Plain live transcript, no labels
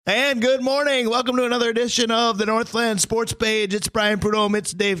And good morning. Welcome to another edition of the Northland Sports Page. It's Brian Prudhomme.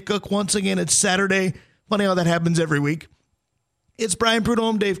 It's Dave Cook. Once again, it's Saturday. Funny how that happens every week. It's Brian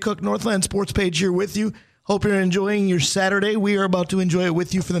Prudhomme, Dave Cook, Northland Sports Page here with you. Hope you're enjoying your Saturday. We are about to enjoy it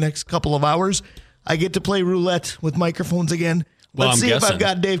with you for the next couple of hours. I get to play roulette with microphones again. Let's see if I've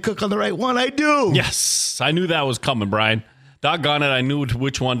got Dave Cook on the right one. I do. Yes, I knew that was coming, Brian. Doggone it, I knew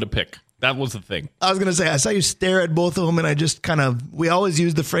which one to pick. That was the thing. I was going to say, I saw you stare at both of them, and I just we always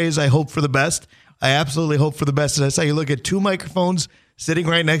use the phrase, I hope for the best. I absolutely hope for the best. And I saw you look at two microphones sitting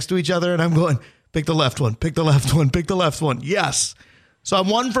right next to each other, and I'm going, pick the left one, pick the left one, pick the left one. Yes. So I'm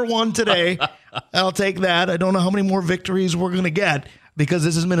 1 for 1 today. I'll take that. I don't know how many more victories we're going to get because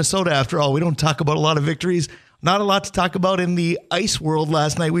this is Minnesota after all. We don't talk about a lot of victories. Not a lot to talk about in the ice world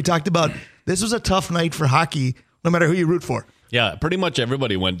last night. We talked about this was a tough night for hockey, no matter who you root for. Yeah, pretty much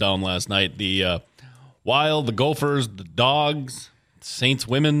everybody went down last night. The Wild, the Gophers, the Dogs, Saints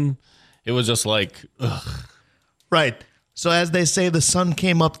women. It was just like, ugh. Right. So as they say, the sun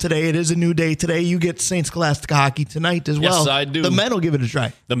came up today. It is a new day today. You get Saints Scholastica hockey tonight as well. Yes, I do. The men will give it a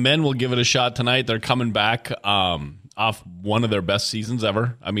try. The men will give it a shot tonight. They're coming back off one of their best seasons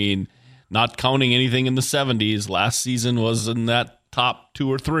ever. I mean, not counting anything in the 70s. Last season was in that top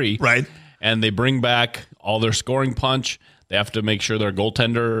 2 or 3. Right. And they bring back all their scoring punch. They have to make sure their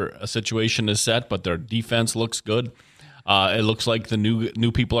goaltender situation is set, but their defense looks good. It looks like the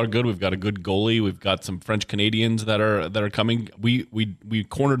new people are good. We've got a good goalie. We've got some French Canadians that are coming. We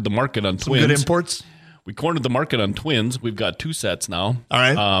cornered the market on Twins. Some good imports. We cornered the market on Twins. We've got 2 sets now. All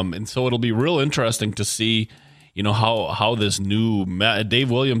right. And so it'll be real interesting to see, how this new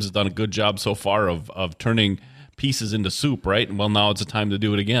Dave Williams has done a good job so far of turning pieces into soup, right? Well, now it's a time to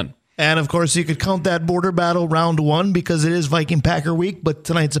do it again. And, of course, you could count that border battle round 1 because it is Viking-Packer week, but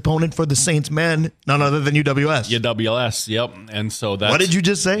tonight's opponent for the Saints men, none other than UWS. UWS, yep. And so that's... What did you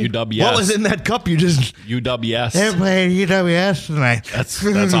just say? UWS. What was in that cup you just... UWS. They're playing UWS tonight. That's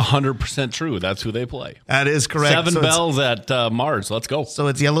 100% true. That's who they play. That is correct. 7 bells at Mars. Let's go. So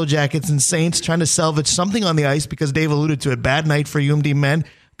it's Yellow Jackets and Saints trying to salvage something on the ice because Dave alluded to it. Bad night for UMD men.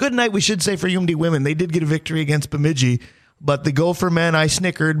 Good night, we should say, for UMD women. They did get a victory against Bemidji. But the Gopher men, I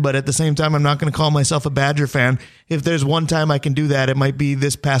snickered, but at the same time, I'm not going to call myself a Badger fan. If there's one time I can do that, it might be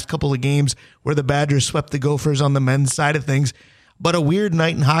this past couple of games where the Badgers swept the Gophers on the men's side of things. But a weird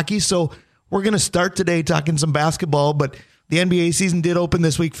night in hockey, so we're going to start today talking some basketball, but the NBA season did open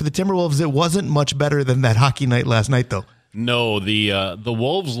this week for the Timberwolves. It wasn't much better than that hockey night last night, though. No, the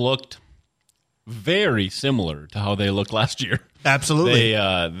Wolves looked very similar to how they looked last year. Absolutely.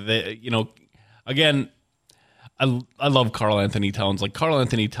 Again, I love Karl Anthony Towns. Like, Karl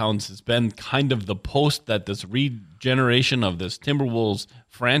Anthony Towns has been kind of the post that this regeneration of this Timberwolves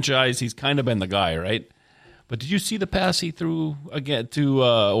franchise. He's kind of been the guy, right? But did you see the pass he threw again to,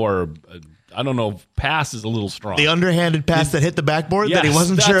 I don't know, pass is a little strong. The underhanded pass that hit the backboard, yes, that he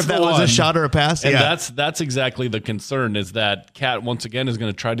wasn't sure if that was a shot or a pass? And that's exactly the concern, is that Cat, once again, is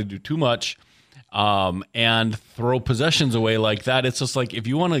going to try to do too much and throw possessions away like that. It's just like, if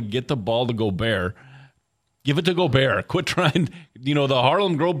you want to get the ball to Gobert, give it to Gobert. Quit trying. The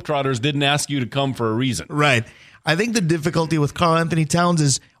Harlem Globetrotters didn't ask you to come for a reason. Right. I think the difficulty with Karl Anthony Towns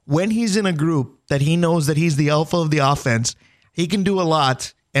is when he's in a group that he knows that he's the alpha of the offense, he can do a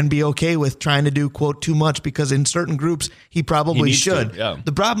lot and be okay with trying to do, quote, too much, because in certain groups he probably should. Yeah.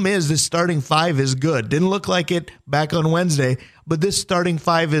 The problem is this starting 5 is good. Didn't look like it back on Wednesday, but this starting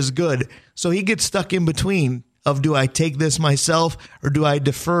 5 is good. So he gets stuck in between of, do I take this myself or do I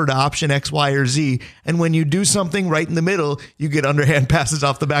defer to option X, Y, or Z? And when you do something right in the middle, you get underhand passes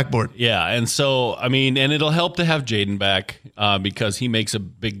off the backboard. Yeah, and so, and it'll help to have Jaden back because he makes a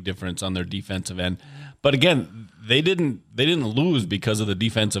big difference on their defensive end. But again, they didn't lose because of the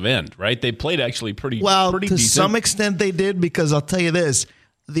defensive end, right? They played actually pretty to decent. Some extent they did, because I'll tell you this.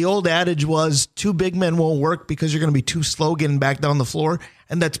 The old adage was 2 big men won't work because you're going to be too slow getting back down the floor.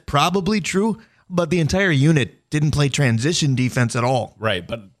 And that's probably true. But the entire unit didn't play transition defense at all. Right,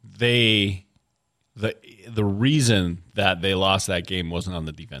 but the reason that they lost that game wasn't on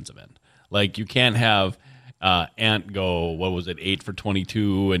the defensive end. Like, you can't have Ant go, 8 for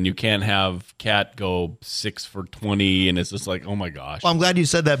 22, and you can't have Cat go 6 for 20, and it's just like, oh my gosh. Well, I'm glad you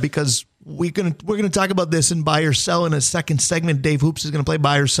said that, because we're going to talk about this in Buy or Sell in a second segment. Dave Hoops is going to play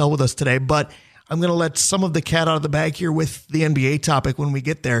Buy or Sell with us today, but I'm going to let some of the cat out of the bag here with the NBA topic when we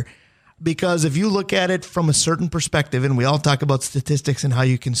get there. Because if you look at it from a certain perspective, and we all talk about statistics and how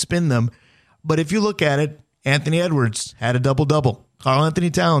you can spin them, but if you look at it, Anthony Edwards had a double-double. Karl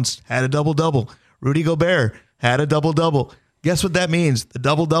Anthony Towns had a double-double. Rudy Gobert had a double-double. Guess what that means? The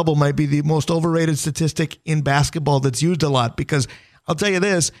double-double might be the most overrated statistic in basketball that's used a lot, because I'll tell you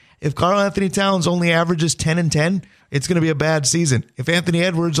this, if Karl Anthony Towns only averages 10 and 10, it's going to be a bad season. If Anthony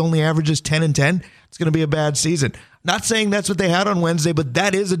Edwards only averages 10 and 10, it's going to be a bad season. Not saying that's what they had on Wednesday, but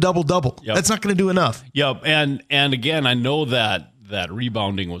that is a double-double. Yep. That's not going to do enough. Yep, and again, I know that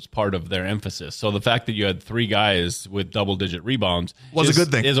rebounding was part of their emphasis. So the fact that you had 3 guys with double-digit rebounds was a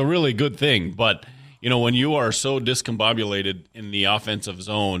good thing. Is a really good thing. But when you are so discombobulated in the offensive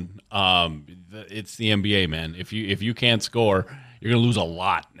zone, it's the NBA, man. If you can't score, you're going to lose a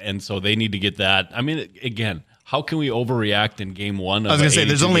lot, and so they need to get that. I mean, again, how can we overreact in game 1? I was going to say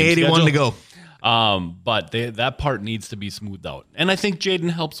there's only 81 to go. But that part needs to be smoothed out. And I think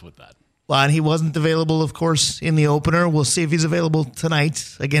Jaden helps with that. Well, and he wasn't available, of course, in the opener. We'll see if he's available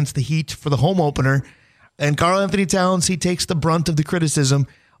tonight against the Heat for the home opener. And Karl Anthony Towns, he takes the brunt of the criticism,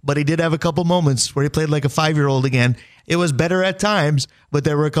 but he did have a couple moments where he played like a 5-year-old again. It was better at times, but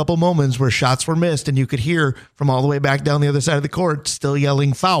there were a couple moments where shots were missed, and you could hear from all the way back down the other side of the court still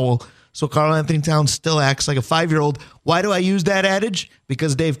yelling foul. So Karl Anthony Towns still acts like a 5-year-old. Why do I use that adage?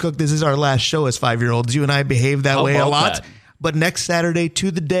 Because, Dave Cook, this is our last show as 5-year-olds. You and I behave that way a lot. That? But next Saturday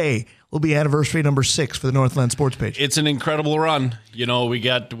to the day will be anniversary number 6 for the Northland Sports Page. It's an incredible run. We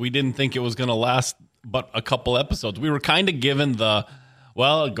didn't think it was going to last but a couple episodes. We were kind of given go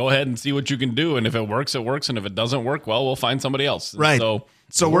ahead and see what you can do. And if it works, it works. And if it doesn't work, well, we'll find somebody else. Right.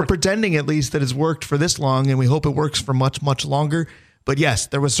 So we're pretending at least that it's worked for this long, and we hope it works for much, much longer. But yes,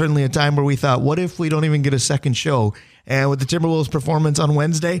 there was certainly a time where we thought, what if we don't even get a second show? And with the Timberwolves performance on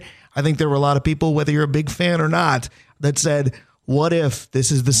Wednesday, I think there were a lot of people, whether you're a big fan or not, that said, what if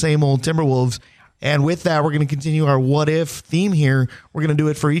this is the same old Timberwolves? And with that, we're going to continue our what if theme here. We're going to do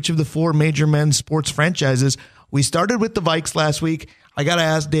it for each of the 4 major men's sports franchises. We started with the Vikes last week. I got to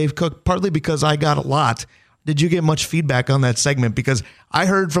ask Dave Cook, partly because I got a lot. Did you get much feedback on that segment? Because I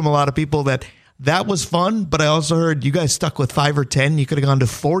heard from a lot of people that was fun, but I also heard you guys stuck with 5 or 10. You could have gone to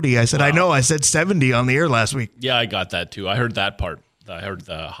 40. I said, wow. I know. I said 70 on the air last week. Yeah, I got that too. I heard that part. I heard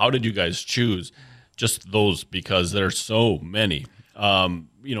how did you guys choose just those? Because there's so many.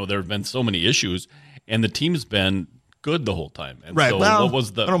 There have been so many issues, and the team's been good the whole time. And right. So well, what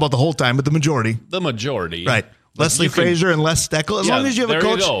was I don't know about the whole time, but the majority. The majority. Right. Leslie Frazier and Les Steckel. As long as you have a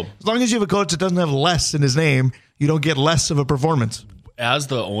coach, as long as you have a coach that doesn't have less in his name, you don't get less of a performance. As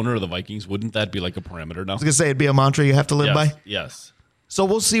the owner of the Vikings, wouldn't that be like a parameter now? I was going to say it'd be a mantra you have to live by. Yes. So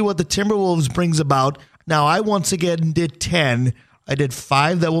we'll see what the Timberwolves brings about. Now, I once again did 10. I did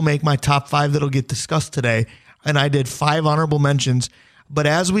 5 that will make my top 5 that'll get discussed today, and I did 5 honorable mentions. But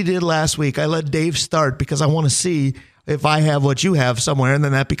as we did last week, I let Dave start because I want to see if I have what you have somewhere, and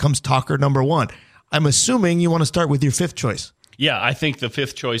then that becomes talker number 1. I'm assuming you want to start with your 5th choice. Yeah, I think the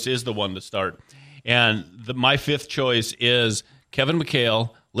 5th choice is the one to start. And my 5th choice is Kevin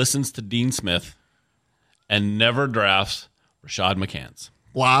McHale listens to Dean Smith and never drafts Rashad McCants.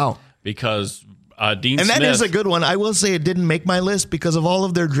 Wow. Because Dean Smith... And that is a good one. I will say it didn't make my list because of all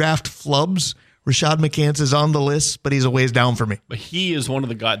of their draft flubs. Rashad McCants is on the list, but he's a ways down for me. But he is one of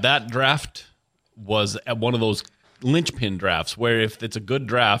the guys... That draft was at one of those linchpin drafts where if it's a good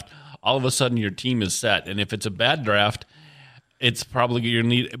draft, all of a sudden your team is set. And if it's a bad draft... It's probably your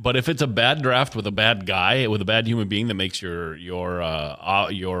need, but if it's a bad draft with a bad guy, with a bad human being that makes your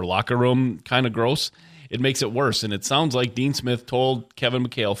locker room kind of gross, it makes it worse. And it sounds like Dean Smith told Kevin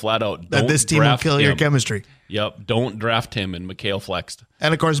McHale flat out that this team will kill your chemistry. Yep, don't draft him, and McHale flexed.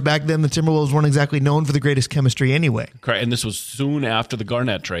 And of course, back then the Timberwolves weren't exactly known for the greatest chemistry anyway. Correct, and this was soon after the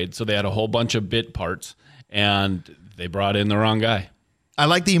Garnett trade, so they had a whole bunch of bit parts, and they brought in the wrong guy. I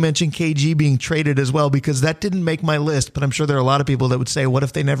like that you mentioned KG being traded as well because that didn't make my list, but I'm sure there are a lot of people that would say, what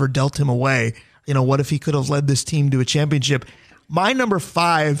if they never dealt him away? What if he could have led this team to a championship? My number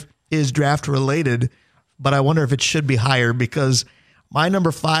 5 is draft related, but I wonder if it should be higher because my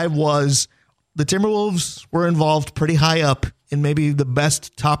number 5 was the Timberwolves were involved pretty high up in maybe the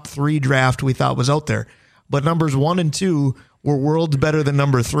best top 3 draft we thought was out there. But numbers 1 and 2 were worlds better than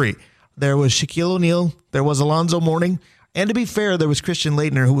number 3. There was Shaquille O'Neal. There was Alonzo Mourning. And to be fair, there was Christian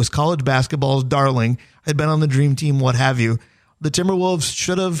Laettner, who was college basketball's darling, had been on the dream team, what have you. The Timberwolves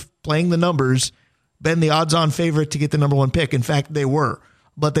should have, playing the numbers, been the odds-on favorite to get the number 1 pick. In fact, they were,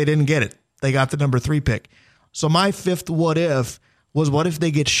 but they didn't get it. They got the number 3 pick. So my 5th what if was what if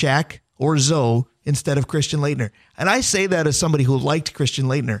they get Shaq or Zoe instead of Christian Laettner? And I say that as somebody who liked Christian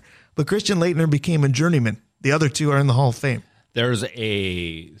Laettner, but Christian Laettner became a journeyman. The other 2 are in the Hall of Fame. There's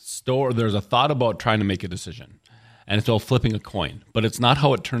a thought about trying to make a decision. And it's all flipping a coin, but it's not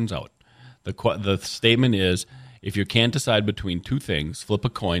how it turns out. The statement is, if you can't decide between 2 things, flip a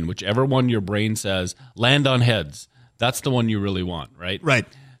coin, whichever one your brain says, land on heads. That's the one you really want, right? Right.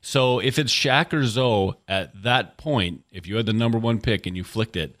 So if it's Shaq or Zoe at that point, if you had the number one pick and you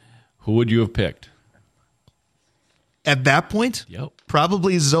flicked it, who would you have picked? At that point, Yep.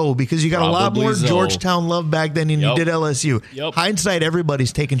 probably Zoe, because you got a lot Probably more Zoe. Georgetown love back then than you Yep. did LSU. Yep. Hindsight,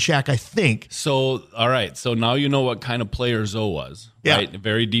 everybody's taking Shaq, I think. So, all right. So now you know what kind of player Zoe was, Yeah. right?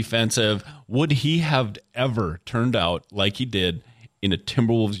 Very defensive. Would he have ever turned out like he did in a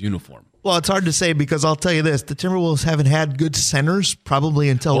Timberwolves uniform? Well, it's hard to say because I'll tell you this. The Timberwolves haven't had good centers probably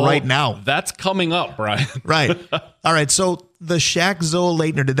until right now. That's coming up, Brian. Right. All right. So the Shaq, Zoe,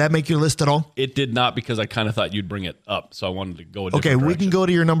 Leitner, did that make your list at all? It did not, because I kind of thought you'd bring it up. So I wanted to go a different Okay, we direction. can go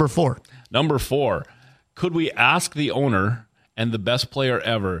to your number 4. Number 4, could we ask the owner and the best player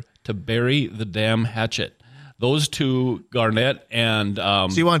ever to bury the damn hatchet? Those two, Garnett and So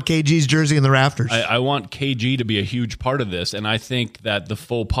you want KG's jersey in the rafters? I want KG to be a huge part of this, and I think that the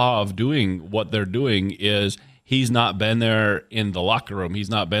faux pas of doing what they're doing is he's not been there in the locker room.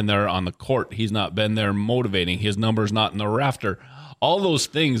 He's not been there on the court. He's not been there motivating. His number's not in the rafter. All those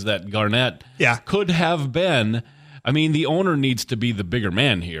things that Garnett could have been. I mean, the owner needs to be the bigger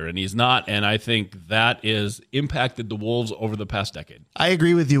man here, and he's not, and I think that is impacted the Wolves over the past decade. I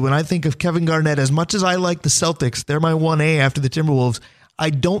agree with you. When I think of Kevin Garnett, as much as I like the Celtics, they're my 1A after the Timberwolves,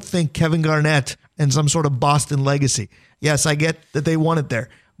 I don't think Kevin Garnett and some sort of Boston legacy. Yes, I get that they won it there,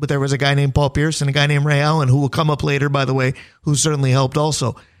 but there was a guy named Paul Pierce and a guy named Ray Allen, who will come up later, by the way, who certainly helped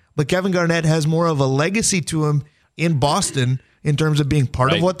also. But Kevin Garnett has more of a legacy to him in Boston in terms of being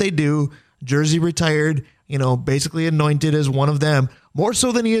part of what they do, jersey retired, basically anointed as one of them, more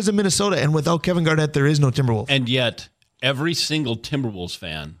so than he is in Minnesota. And without Kevin Garnett, there is no Timberwolves. And yet, every single Timberwolves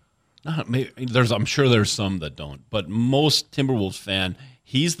fan, I'm sure there's some that don't, but most Timberwolves fan,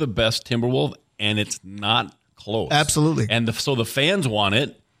 he's the best Timberwolf, and it's not close. Absolutely. And so the fans want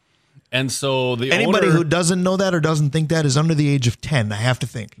it. And so anybody who doesn't know that or doesn't think that is under the age of 10, I have to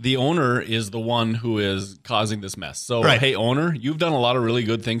think. The owner is the one who is causing this mess. So, Hey, owner, you've done a lot of really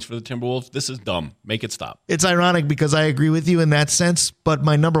good things for the Timberwolves. This is dumb. Make it stop. It's ironic because I agree with you in that sense, but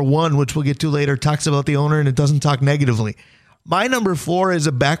my number 1, which we'll get to later, talks about the owner and it doesn't talk negatively. My number 4 is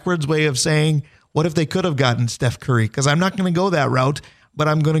a backwards way of saying, what if they could have gotten Steph Curry? Because I'm not going to go that route, but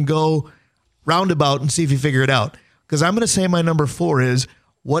I'm going to go roundabout and see if you figure it out. Because I'm going to say my number 4 is,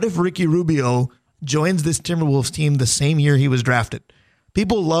 what if Ricky Rubio joins this Timberwolves team the same year he was drafted?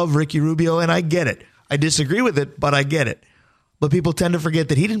 People love Ricky Rubio, and I get it. I disagree with it, but I get it. But people tend to forget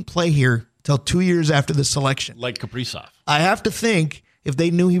that he didn't play here till 2 years after the selection. Like Kaprizov. I have to think if they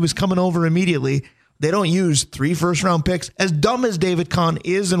knew he was coming over immediately, they don't use 3 first-round picks. As dumb as David Kahn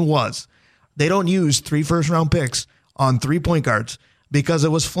is and was, they don't use 3 first-round picks on 3 point guards because it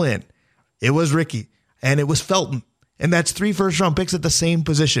was Flynn, it was Ricky, and it was Felton. And that's 3 first-round picks at the same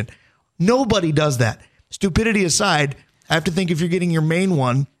position. Nobody does that. Stupidity aside, I have to think if you're getting your main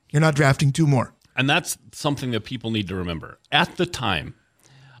one, you're not drafting 2 more. And that's something that people need to remember. At the time,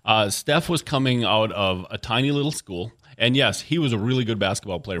 Steph was coming out of a tiny little school. And yes, he was a really good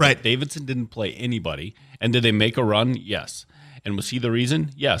basketball player. Right. But Davidson didn't play anybody. And did they make a run? Yes. And was he the reason?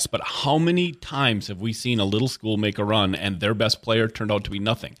 Yes. But how many times have we seen a little school make a run and their best player turned out to be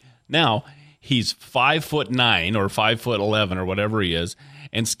nothing? Now, he's 5'9" or 5'11" or whatever he is,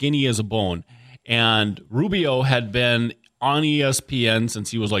 and skinny as a bone. And Rubio had been on ESPN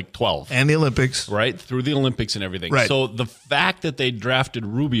since he was like 12. And the Olympics. Right? Through the Olympics and everything. Right. So the fact that they drafted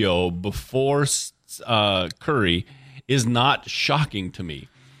Rubio before Curry is not shocking to me.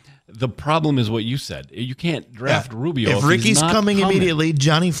 The problem is what you said. You can't draft Rubio if Ricky's he's not coming immediately,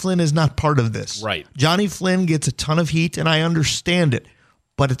 Johnny Flynn is not part of this. Right. Johnny Flynn gets a ton of heat, and I understand it,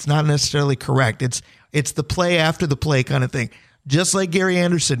 but it's not necessarily correct. It's the play after the play kind of thing. Just like Gary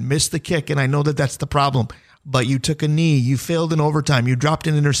Anderson missed the kick, and I know that that's the problem, but you took a knee, you failed in overtime, you dropped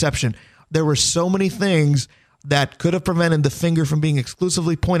an interception. There were so many things that could have prevented the finger from being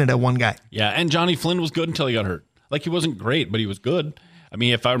exclusively pointed at one guy. Yeah, and Johnny Flynn was good until he got hurt. Like, he wasn't great, but he was good. I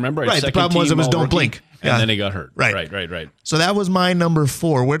mean, if I remember, right. The problem was it was don't blink, and then he got hurt. Right. Right. So that was my number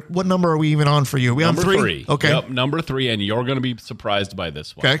 4. What number are we even on for you? Are we number on 3? Okay. Yep, number 3, and you're going to be surprised by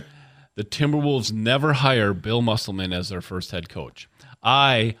this one. Okay. The Timberwolves never hire Bill Musselman as their first head coach.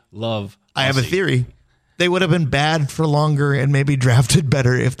 I have a theory. They would have been bad for longer and maybe drafted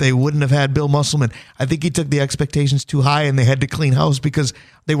better if they wouldn't have had Bill Musselman. I think he took the expectations too high and they had to clean house because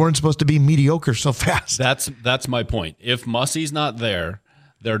they weren't supposed to be mediocre so fast. That's my point. If Mussey's not there,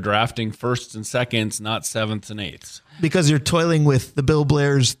 they're drafting firsts and seconds, not sevenths and eighths. Because you're toiling with the Bill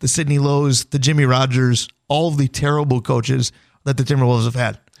Blairs, the Sidney Lowe's, the Jimmy Rogers, all of the terrible coaches that the Timberwolves have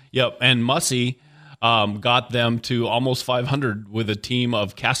had. Yep, and Mussey got them to almost 500 with a team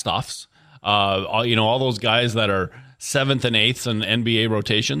of cast-offs. All those guys that are 7th and 8th in NBA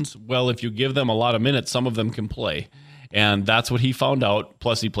rotations. Well, if you give them a lot of minutes, some of them can play. And that's what he found out.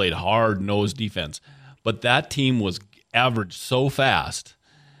 Plus, he played hard-nosed defense. But that team was averaged so fast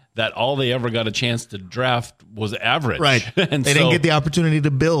that all they ever got a chance to draft was average. Right. And they didn't get the opportunity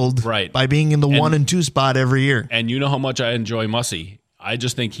to build by being in the 1 and 2 spot every year. And you know how much I enjoy Mussy. I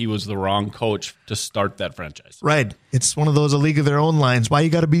just think he was the wrong coach to start that franchise. Right. It's one of those a league of their own lines. Why you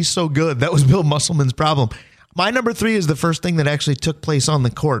got to be so good? That was Bill Musselman's problem. My number 3 is the first thing that actually took place on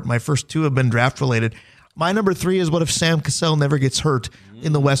the court. My first 2 have been draft related. My number 3 is what if Sam Cassell never gets hurt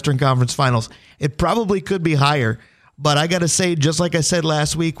in the Western Conference Finals? It probably could be higher, but I got to say, just like I said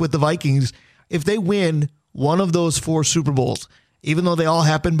last week with the Vikings, if they win one of those 4 Super Bowls, even though they all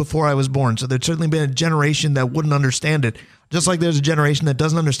happened before I was born, so there's certainly been a generation that wouldn't understand it, just like there's a generation that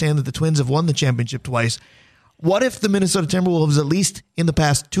doesn't understand that the Twins have won the championship twice. What if the Minnesota Timberwolves, at least in the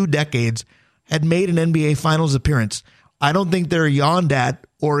past 2 decades, had made an NBA Finals appearance? I don't think they're yawned at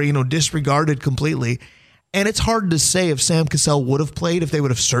or, disregarded completely. And it's hard to say if Sam Cassell would have played, if they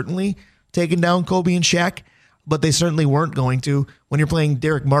would have certainly taken down Kobe and Shaq, but they certainly weren't going to when you're playing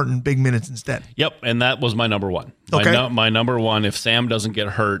Derek Martin big minutes instead. Yep, and that was my number 1. My number 1, if Sam doesn't get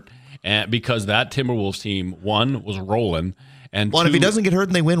hurt, because that Timberwolves team, 1, was rolling. And 2, if he doesn't get hurt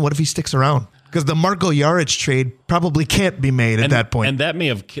and they win, what if he sticks around? Because the Marko Jaric trade probably can't be made at that point. And that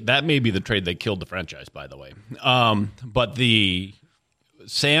may be the trade that killed the franchise, by the way. But the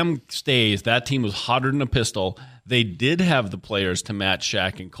Sam stays. That team was hotter than a pistol. They did have the players to match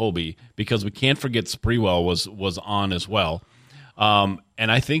Shaq and Kobe because we can't forget Sprewell was on as well. And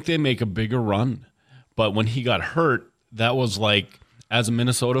I think they make a bigger run. But when he got hurt, that was like, as a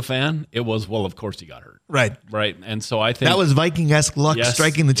Minnesota fan, it was, well, of course he got hurt. Right. And so I think that was Viking-esque luck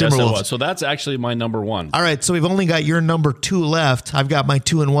striking the Timberwolves. Yes, it was. So that's actually my number 1. All right, so we've only got your number 2 left. I've got my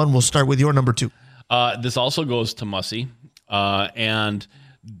 2 and 1. We'll start with your number 2. This also goes to Mussy. And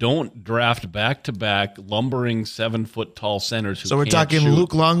don't draft back-to-back lumbering 7-foot-tall centers who So we're can't talking shoot,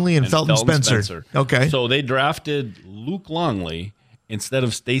 Luke Longley and Felton Spencer. Okay. So they drafted Luke Longley instead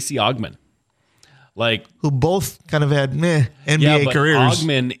of Stacey Augmon. Who both kind of had NBA careers.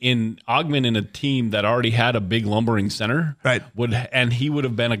 Augmon in a team that already had a big lumbering center, right? And he would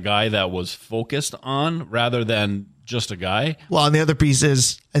have been a guy that was focused on rather than just a guy. Well, and the other piece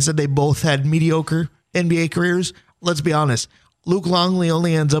is, I said they both had mediocre NBA careers. Let's be honest. Luke Longley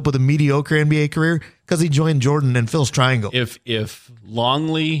only ends up with a mediocre NBA career because he joined Jordan and Phil's triangle. If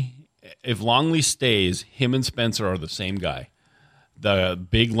Longley stays, him and Spencer are the same guy. The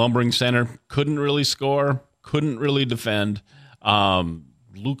big lumbering center couldn't really score, couldn't really defend.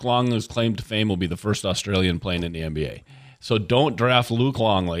 Luke Longley's claim to fame will be the first Australian playing in the NBA. So don't draft Luke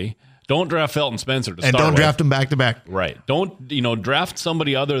Longley. Don't draft Felton Spencer to start with. And don't draft him back-to-back. Right. Don't, draft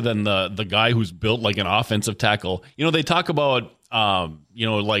somebody other than the guy who's built like an offensive tackle. They talk about,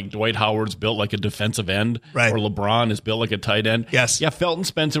 like Dwight Howard's built like a defensive end. Right. Or LeBron is built like a tight end. Yes. Yeah, Felton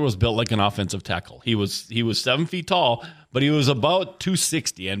Spencer was built like an offensive tackle. He was 7 feet tall, but he was about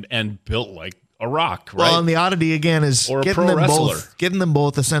 260 and built like a rock, right? Well, and the oddity, again, is or getting them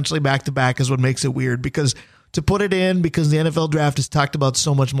both essentially back-to-back is what makes it weird. Because to put it in, because the NFL draft is talked about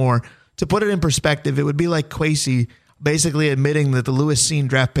so much more, to put it in perspective, it would be like Kwesi basically admitting that the Lewis Cine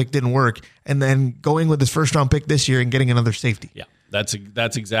draft pick didn't work and then going with his first-round pick this year and getting another safety. Yeah, that's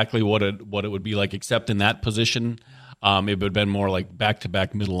exactly what it would be like, except in that position, it would have been more like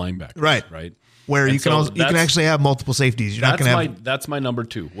back-to-back middle linebackers. Right. Where you can actually have multiple safeties. That's my number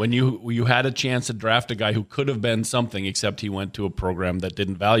 2. When you had a chance to draft a guy who could have been something, except he went to a program that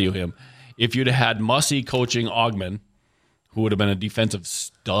didn't value him. If you'd have had Mussy coaching Augmon, who would have been a defensive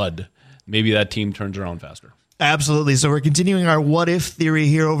stud, maybe that team turns around faster. Absolutely. So we're continuing our what-if theory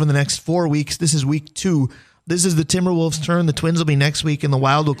here over the next 4 weeks. This is week 2. This is the Timberwolves' turn. The Twins will be next week, and the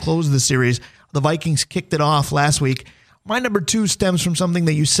Wild will close the series. The Vikings kicked it off last week. My number 2 stems from something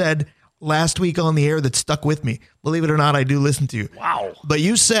that you said last week on the air that stuck with me. Believe it or not, I do listen to you. Wow. But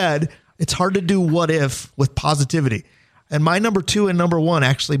you said it's hard to do what-if with positivity. And my number 2 and number 1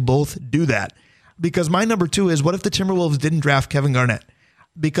 actually both do that. Because my number 2 is, what if the Timberwolves didn't draft Kevin Garnett?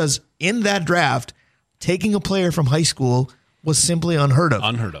 Because in that draft, taking a player from high school was simply unheard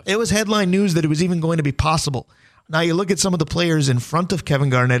of. It was headline news that it was even going to be possible. Now you look at some of the players in front of Kevin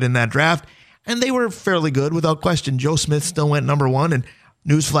Garnett in that draft, and they were fairly good without question. Joe Smith still went number 1, and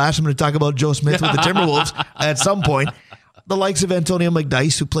newsflash, I'm going to talk about Joe Smith with the Timberwolves at some point. The likes of Antonio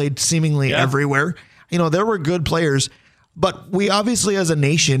McDyess, who played seemingly everywhere. There were good players, but we obviously as a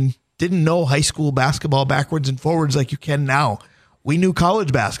nation didn't know high school basketball backwards and forwards like you can now. We knew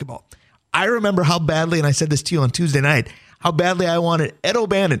college basketball. I remember how badly, and I said this to you on Tuesday night, how badly I wanted Ed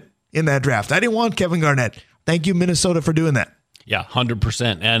O'Bannon in that draft. I didn't want Kevin Garnett. Thank you, Minnesota, for doing that. Yeah,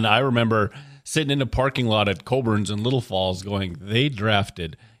 100%. And I remember sitting in a parking lot at Coburn's in Little Falls going, they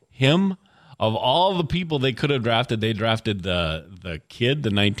drafted him. Of all the people they could have drafted, they drafted the kid, the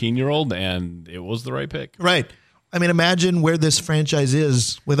 19-year-old, and it was the right pick. Right. I mean, imagine where this franchise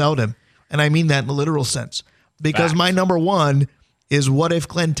is without him. And I mean that in the literal sense. Because Fact. my number one is, what if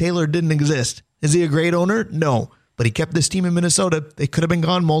Glenn Taylor didn't exist? Is he a great owner? No. But he kept this team in Minnesota. They could have been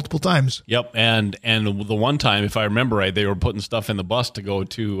gone multiple times. Yep, and the one time, if I remember right, they were putting stuff in the bus to go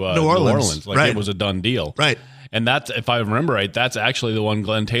to New Orleans. Like, right. It was a done deal. Right. And that's, if I remember right, that's actually the one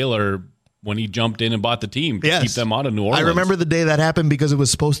Glenn Taylor, when he jumped in and bought the team to keep them out of New Orleans. I remember the day that happened because it was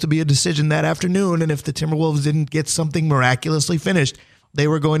supposed to be a decision that afternoon, and if the Timberwolves didn't get something miraculously finished, they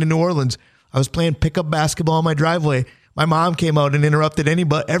were going to New Orleans. I was playing pickup basketball on my driveway. My mom came out and interrupted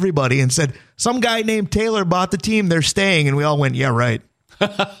everybody and said, some guy named Taylor bought the team. They're staying. And we all went, yeah, right.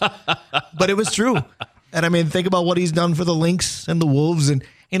 But it was true. And I mean, think about what he's done for the Lynx and the Wolves. And,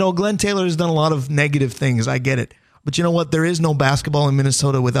 Glenn Taylor has done a lot of negative things. I get it. But you know what? There is no basketball in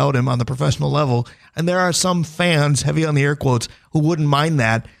Minnesota without him on the professional level. And there are some fans, heavy on the air quotes, who wouldn't mind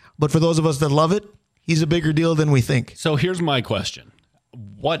that. But for those of us that love it, he's a bigger deal than we think. So here's my question.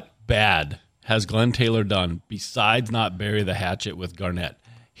 What bad has Glenn Taylor done besides not bury the hatchet with Garnett?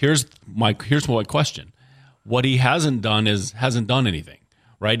 Here's my question. What he hasn't done hasn't done anything,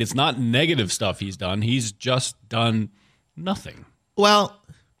 right? It's not negative stuff he's done. He's just done nothing. Well,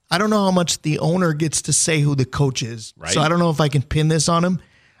 I don't know how much the owner gets to say who the coach is. Right. So I don't know if I can pin this on him,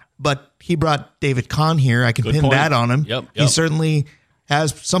 but he brought David Kahn here. I can pin that on him. Yep. He certainly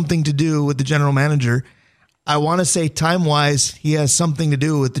has something to do with the general manager. I want to say time-wise, he has something to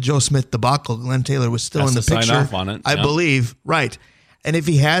do with the Joe Smith debacle. Glenn Taylor was still in the picture. Sign off on it. I believe. Right. And if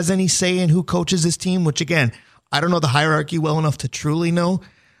he has any say in who coaches this team, which again, I don't know the hierarchy well enough to truly know,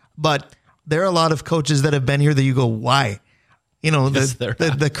 but there are a lot of coaches that have been here that you go, why?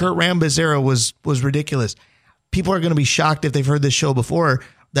 The Kurt Rambis era was ridiculous. People are going to be shocked if they've heard this show before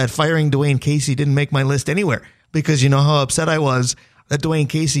that firing Dwayne Casey didn't make my list anywhere, because you know how upset I was that Dwayne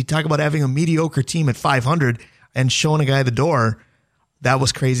Casey, talk about having a mediocre team at 500 and showing a guy the door. That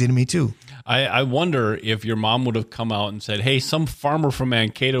was crazy to me too. I wonder if your mom would have come out and said, hey, some farmer from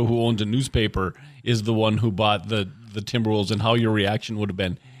Mankato who owns a newspaper is the one who bought the Timberwolves, and how your reaction would have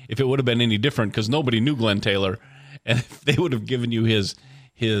been, if it would have been any different, because nobody knew Glenn Taylor, and if they would have given you his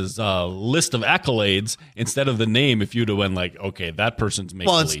list of accolades instead of the name, if you'd have went like, okay, that person's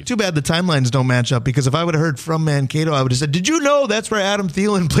make-believe. Well, it's too bad the timelines don't match up, because if I would have heard from Mankato, I would have said, did you know that's where Adam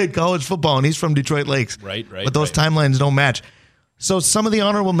Thielen played college football, and he's from Detroit Lakes? Right. But those timelines don't match. So some of the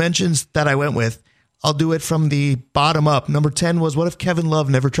honorable mentions that I went with, I'll do it from the bottom up. Number 10 was, what if Kevin Love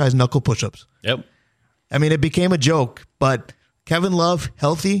never tries knuckle push-ups? Yep. I mean, it became a joke, but Kevin Love,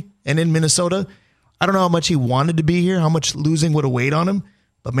 healthy and in Minnesota, I don't know how much he wanted to be here, how much losing would have weighed on him.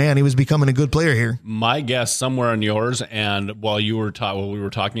 But man, he was becoming a good player here. My guess, somewhere on yours, and while we were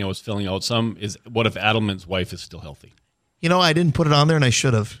talking, I was filling out some, is what if Adelman's wife is still healthy? I didn't put it on there, and I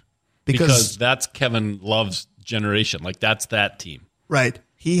should have. Because that's Kevin Love's generation. Like, that's that team. Right.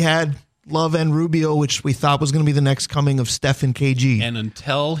 He had Love and Rubio, which we thought was going to be the next coming of Steph and KG. And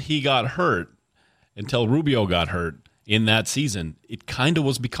until Rubio got hurt in that season, it kind of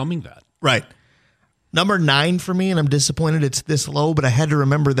was becoming that. Right. Number 9 for me, and I'm disappointed it's this low, but I had to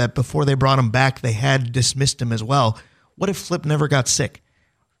remember that before they brought him back, they had dismissed him as well. What if Flip never got sick?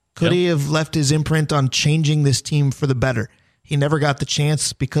 Could he have left his imprint on changing this team for the better? He never got the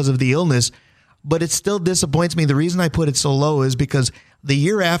chance because of the illness, but it still disappoints me. The reason I put it so low is because the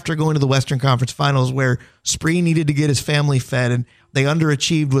year after going to the Western Conference Finals, where Spree needed to get his family fed and they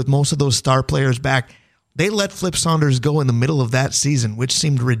underachieved with most of those star players back, they let Flip Saunders go in the middle of that season, which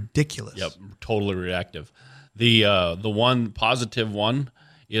seemed ridiculous. Yep, totally reactive. The one positive one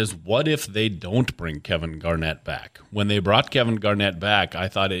is, what if they don't bring Kevin Garnett back? When they brought Kevin Garnett back, I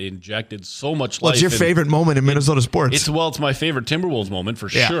thought it injected so much life. What's your favorite moment in Minnesota sports? It's my favorite Timberwolves moment for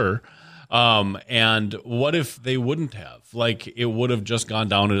sure. And what if they wouldn't have? Like, it would have just gone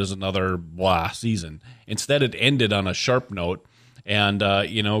down as another blah season. Instead, it ended on a sharp note. And,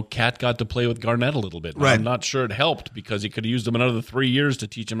 Cat got to play with Garnett a little bit. Now, right. I'm not sure it helped, because he could have used him another 3 years to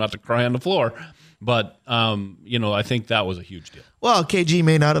teach him not to cry on the floor. But, I think that was a huge deal. Well, KG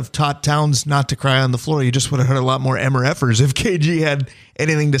may not have taught Towns not to cry on the floor. You just would have heard a lot more MRFers if KG had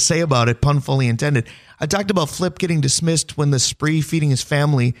anything to say about it, pun fully intended. I talked about Flip getting dismissed when the Spree feeding his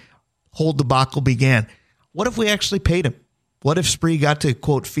family whole debacle began. What if we actually paid him? What if Spree got to,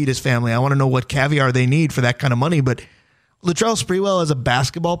 quote, feed his family? I want to know what caviar they need for that kind of money, but Latrell Sprewell as a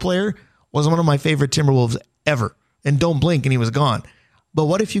basketball player was one of my favorite Timberwolves ever. And don't blink and he was gone. But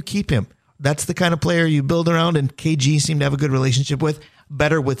what if you keep him? that's the kind of player you build around, and KG seemed to have a good relationship with,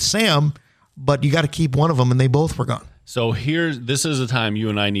 better with Sam, but you got to keep one of them, and they both were gone. So this is a time you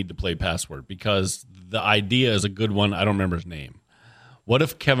and I need to play password, because the idea is a good one. I don't remember his name. What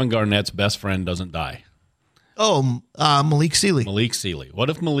if Kevin Garnett's best friend doesn't die? Oh, Malik Sealy. Malik Sealy. What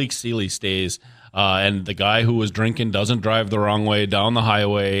if Malik Sealy stays and the guy who was drinking doesn't drive the wrong way down the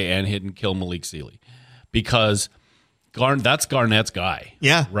highway and hit and kill Malik Sealy? Because that's Garnett's guy.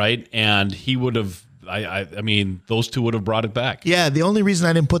 Yeah. Right? And he would have, I mean, those two would have brought it back. Yeah, the only reason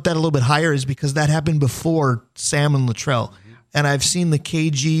I didn't put that a little bit higher is because that happened before Sam and Latrell. Mm-hmm. And I've seen the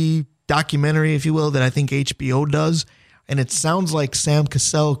KG documentary, if you will, that I think HBO does. And it sounds like Sam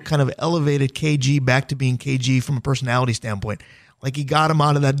Cassell kind of elevated KG back to being KG from a personality standpoint. Like he got him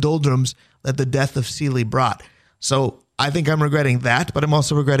out of that doldrums that the death of Sealy brought. So I think I'm regretting that, but I'm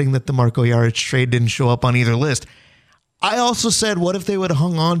also regretting that the Marco Jaric trade didn't show up on either list. I also said, what if they would have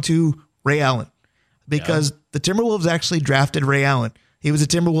hung on to Ray Allen? Because the Timberwolves actually drafted Ray Allen. He was a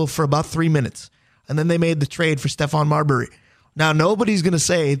Timberwolf for about 3 minutes. And then they made the trade for Stephon Marbury. Now, nobody's going to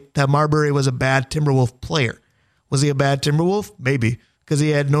say that Marbury was a bad Timberwolf player. Was he a bad Timberwolf? Maybe, because he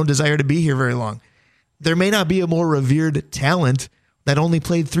had no desire to be here very long. There may not be a more revered talent that only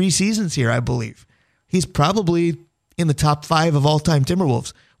played 3 seasons here, I believe. He's probably in the top 5 of all-time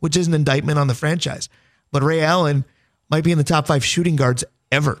Timberwolves, which is an indictment on the franchise. But Ray Allen might be in the top 5 shooting guards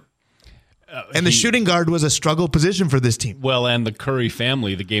ever. And the shooting guard was a struggle position for this team. Well, and the Curry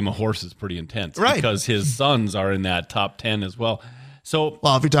family, the game of horse is pretty intense. Right. Because his sons are in that top 10 as well. So,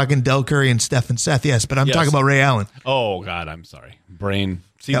 well, if you're talking Del Curry and Steph and Seth, yes, but I'm talking about Ray Allen. Oh, God, I'm sorry. Brain.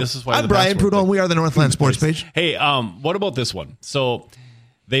 See, This is why I'm Brian Prudhomme. We are the Northland Sports Page. Hey, what about this one? So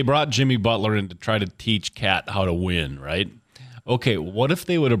they brought Jimmy Butler in to try to teach Cat how to win, right? Okay, what if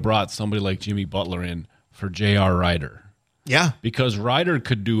they would have brought somebody like Jimmy Butler in for J.R. Ryder? Yeah. Because Ryder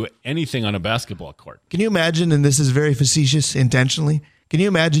could do anything on a basketball court. Can you imagine, and this is very facetious intentionally, can you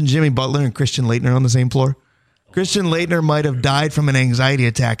imagine Jimmy Butler and Christian Laettner on the same floor? Christian Laettner might have died from an anxiety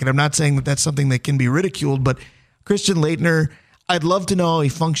attack, and I'm not saying that that's something that can be ridiculed, but Christian Laettner, I'd love to know how he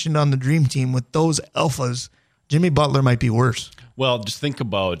functioned on the Dream Team with those alphas. Jimmy Butler might be worse. Well, just think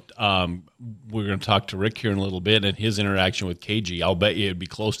about, we're going to talk to Rick here in a little bit, and his interaction with KG. I'll bet you it'd be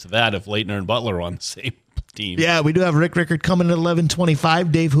close to that if Laettner and Butler were on the same team. Yeah, we do have Rick Rickard coming at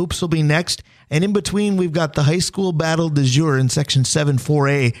 11:25. Dave Hoops will be next. And in between, we've got the high school battle du jour in Section 7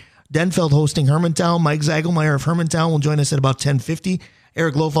 4A. Denfeld hosting Hermantown. Mike Zagelmeyer of Hermantown will join us at about 10:50.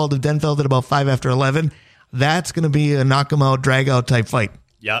 Eric Lofald of Denfeld at about 5 after 11. That's going to be a knock-em-out, drag-out type fight.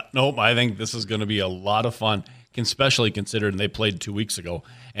 Yeah, nope, I think this is going to be a lot of fun, especially considering they played 2 weeks ago,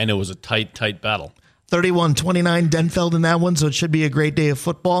 and it was a tight battle. 31-29 Denfeld in that one, so it should be a great day of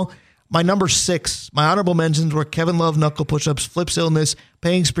football. My number 6, my honorable mentions were Kevin Love, knuckle push-ups, Flip's illness,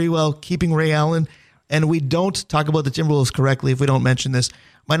 paying Spreewell, keeping Ray Allen, and we don't talk about the Timberwolves correctly if we don't mention this.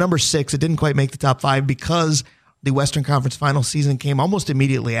 My number 6, it didn't quite make the top 5 because the Western Conference final season came almost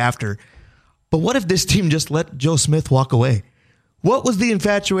immediately after. But what if this team just let Joe Smith walk away? What was the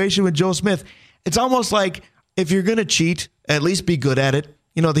infatuation with Joe Smith? It's almost like if you're going to cheat, at least be good at it.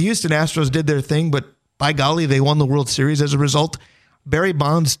 You know, the Houston Astros did their thing, but by golly, they won the World Series as a result. Barry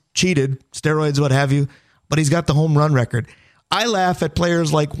Bonds cheated, steroids, what have you, but he's got the home run record. I laugh at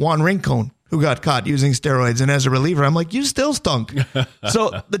players like Juan Rincon, who got caught using steroids, and as a reliever, I'm like, you still stunk.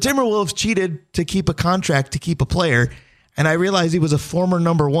 So the Timberwolves cheated to keep a contract, to keep a player, and I realized he was a former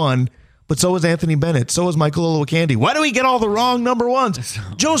number 1, but so was Anthony Bennett, so was Michael Olowokandi. Why do we get all the wrong number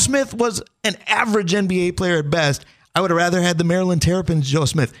 1s? Joe Smith was an average NBA player at best. I would have rather had the Maryland Terrapins, Joe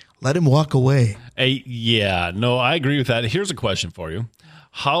Smith. Let him walk away. Yeah, no, I agree with that. Here's a question for you.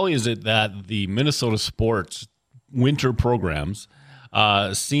 How is it that the Minnesota sports winter programs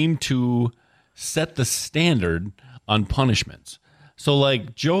seem to set the standard on punishments? So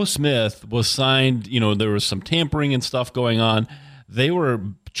like Joe Smith was signed, you know, there was some tampering and stuff going on. They were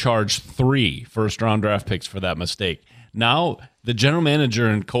charged 3 first-round draft picks for that mistake. Now the general manager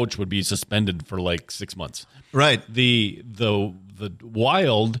and coach would be suspended for like 6 months. Right. The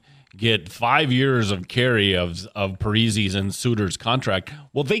Wild get 5 years of carry of Parisi's and Suter's contract.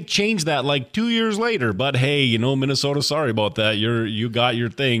 Well, they changed that like 2 years later. But hey, you know, Minnesota, sorry about that. You got your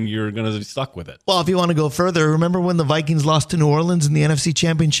thing. You're going to be stuck with it. Well, if you want to go further, remember when the Vikings lost to New Orleans in the NFC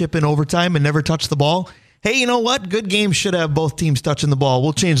Championship in overtime and never touched the ball? Hey, you know what? Good games should have both teams touching the ball.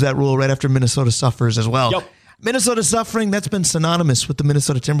 We'll change that rule right after Minnesota suffers as well. Yep. Minnesota suffering, that's been synonymous with the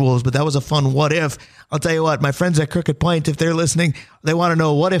Minnesota Timberwolves, but that was a fun what if. I'll tell you what, my friends at Crooked Point, if they're listening, they want to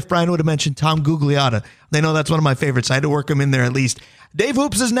know what if Brian would have mentioned Tom Gugliotta. They know that's one of my favorites. I had to work him in there at least. Dave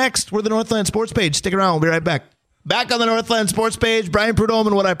Hoops is next. We're the Northland Sports Page. Stick around. We'll be right back. Back on the Northland Sports page, Brian Prudhomme,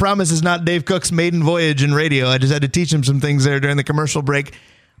 and what I promise is not Dave Cook's maiden voyage in radio. I just had to teach him some things there during the commercial break.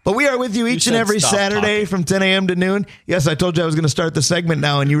 But we are with you each and every Saturday from 10 a.m. to noon. Yes, I told you I was going to start the segment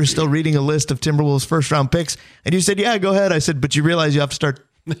now, and you were still reading a list of Timberwolves first-round picks. And you said, yeah, go ahead. I said, but you realize you have to start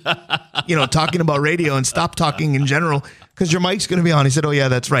talking about radio and stop talking in general because your mic's going to be on. He said, oh, yeah,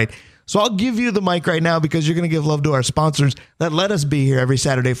 that's right. So I'll give you the mic right now because you're going to give love to our sponsors that let us be here every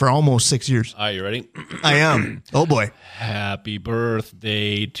Saturday for almost 6 years. Are you ready? I am. Oh, boy. Happy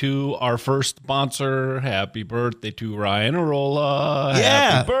birthday to our first sponsor. Happy birthday to Ryan Arola.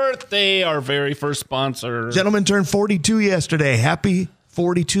 Yeah. Happy birthday, our very first sponsor. Gentleman turned 42 yesterday. Happy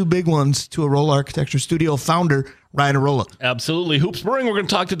 42 big ones to Arola Architecture Studio founder, Ryan Arola. Absolutely. Hoops Brewing, we're going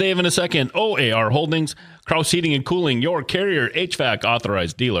to talk to Dave in a second. OAR Holdings, Kraus Heating and Cooling, your Carrier HVAC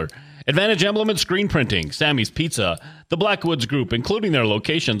authorized dealer. Advantage Emblem and Screen Printing, Sammy's Pizza, the Blackwoods Group, including their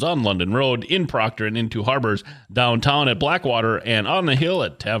locations on London Road, in Proctor and Into Harbors, downtown at Blackwater, and on the hill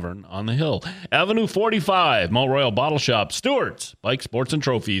at Tavern on the Hill. Avenue 45, Mount Royal Bottle Shop, Stewart's, Bike Sports and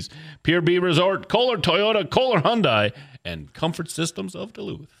Trophies, Pier B Resort, Kohler Toyota, Kohler Hyundai, and Comfort Systems of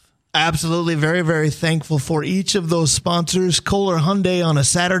Duluth. Absolutely. Very, very thankful for each of those sponsors. Kohler Hyundai on a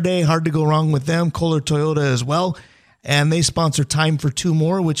Saturday. Hard to go wrong with them. Kohler Toyota as well. And they sponsor Time for Two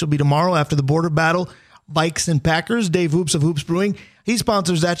More, which will be tomorrow after the border battle. Bikes and Packers. Dave Hoops of Hoops Brewing. He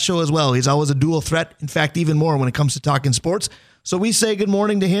sponsors that show as well. He's always a dual threat. In fact, even more when it comes to talking sports. So we say good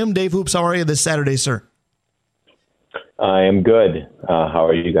morning to him. Dave Hoops, how are you this Saturday, sir? I am good. How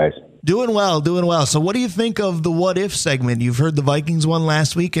are you guys? Doing well, doing well. So what do you think of the what if segment? You've heard the Vikings one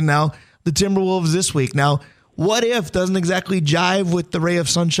last week and now the Timberwolves this week. Now, what if doesn't exactly jive with the ray of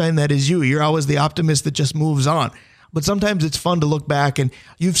sunshine that is you. You're always the optimist that just moves on. But sometimes it's fun to look back, and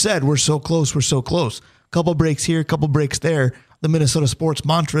you've said we're so close, we're so close. Couple breaks here, couple breaks there. The Minnesota sports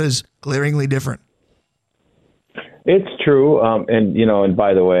mantra is glaringly different. It's true. And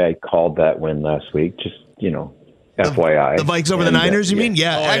by the way, I called that win last week, just, FYI. The Vikes over the Niners, you mean?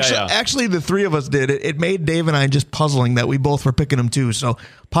 Yeah. Oh, actually, the three of us did. It made Dave and I just puzzling that we both were picking them too. So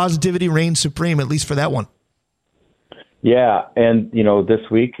positivity reigns supreme, at least for that one. Yeah, and, this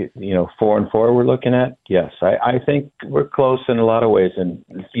week, 4-4 we're looking at. Yes, I think we're close in a lot of ways. And,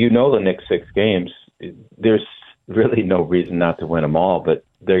 the next 6 games, there's really no reason not to win them all, but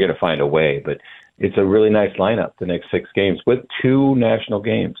they're going to find a way. But it's a really nice lineup, the next 6 games, with 2 national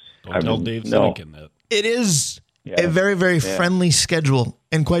games. Don't tell Dave Zunikin that. It is a very, very friendly schedule.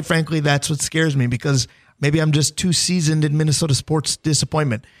 And quite frankly, that's what scares me because maybe I'm just too seasoned in Minnesota sports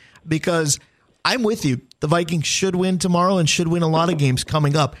disappointment because I'm with you. The Vikings should win tomorrow and should win a lot of games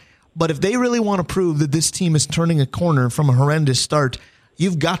coming up. But if they really want to prove that this team is turning a corner from a horrendous start,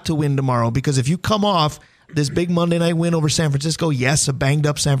 you've got to win tomorrow because if you come off this big Monday night win over San Francisco, yes, a banged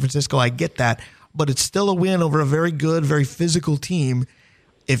up San Francisco, I get that, but it's still a win over a very good, very physical team.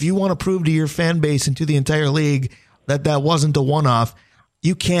 If you want to prove to your fan base and to the entire league that that wasn't a one-off,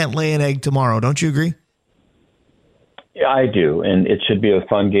 you can't lay an egg tomorrow. Don't you agree? Yeah, I do, and it should be a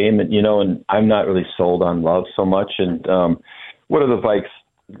fun game. And and I'm not really sold on Love so much. And what are the Vikes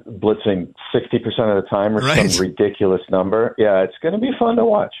blitzing 60% of the time or some ridiculous number? Yeah, it's going to be fun to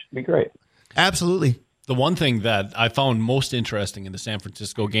watch. It'll be great. Absolutely. The one thing that I found most interesting in the San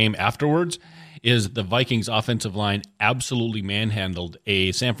Francisco game afterwards is the Vikings offensive line absolutely manhandled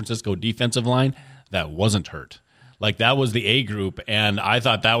a San Francisco defensive line that wasn't hurt. Like, that was the A group, and I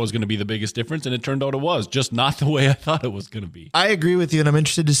thought that was going to be the biggest difference, and it turned out it was, just not the way I thought it was going to be. I agree with you, and I'm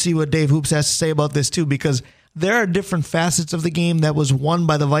interested to see what Dave Hoops has to say about this, too, because there are different facets of the game that was won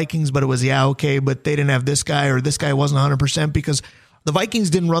by the Vikings, but it was, but they didn't have this guy, or this guy wasn't 100%, because the Vikings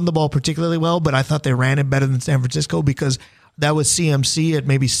didn't run the ball particularly well, but I thought they ran it better than San Francisco, because that was CMC at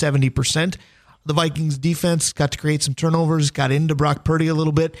maybe 70%. The Vikings defense got to create some turnovers, got into Brock Purdy a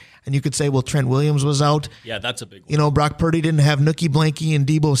little bit, and you could say, well, Trent Williams was out. Yeah, that's a big one. Brock Purdy didn't have Nookie Blanky and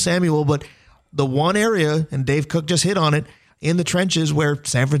Deebo Samuel, but the one area, and Dave Cook just hit on it, in the trenches where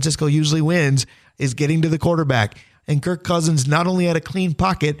San Francisco usually wins, is getting to the quarterback. And Kirk Cousins not only had a clean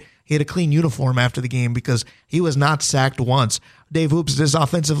pocket, he had a clean uniform after the game because he was not sacked once. Dave Hoops, this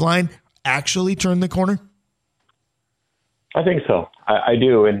offensive line actually turned the corner? I think so. I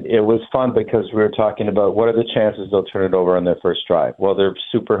do. And it was fun because we were talking about what are the chances they'll turn it over on their first drive. Well, they're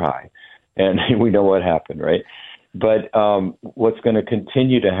super high, and we know what happened, right? But what's going to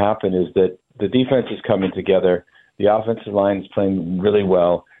continue to happen is that the defense is coming together. The offensive line is playing really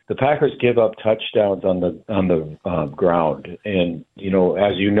well. The Packers give up touchdowns on the ground. And,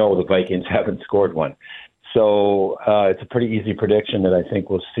 as the Vikings haven't scored one. So it's a pretty easy prediction that I think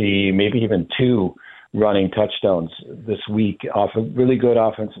we'll see maybe even 2 running touchdowns this week off of really good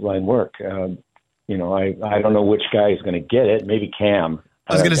offensive line work. I don't know which guy is going to get it. Maybe Cam.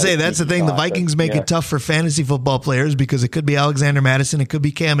 I was going to say, that's the thing. The Vikings make it tough for fantasy football players because it could be Alexander Mattison. It could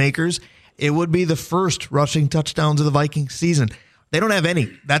be Cam Akers. It would be the first rushing touchdowns of the Vikings season. They don't have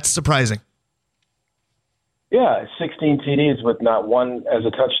any. That's surprising. Yeah, 16 TDs with not one as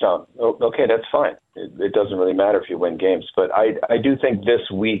a touchdown. Okay, that's fine. It doesn't really matter if you win games. But I do think this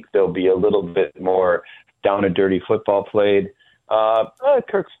week there'll be a little bit more down and dirty football played.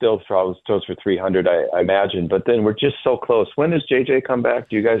 Kirk still throws for 300, I imagine. But then we're just so close. When does JJ come back?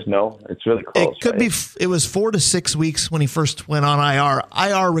 Do you guys know? It's really close. It could be. It was 4 to 6 weeks when he first went on IR.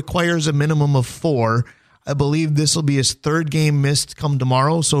 IR requires a minimum of 4. I believe this will be his third game missed come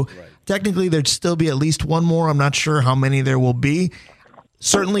tomorrow. So technically there'd still be at least one more. I'm not sure how many there will be.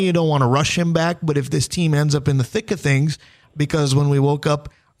 Certainly you don't want to rush him back. But if this team ends up in the thick of things, because when we woke up,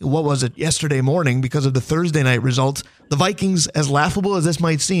 what was it, yesterday morning, because of the Thursday night results, the Vikings, as laughable as this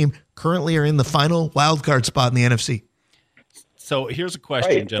might seem, currently are in the final wild card spot in the NFC. So here's a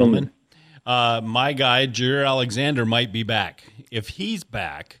question, gentlemen. My guy, Jair Alexander, might be back. If he's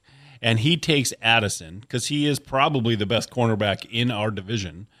back and he takes Addison, because he is probably the best cornerback in our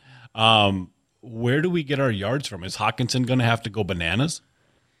division, where do we get our yards from? Is Hawkinson going to have to go bananas?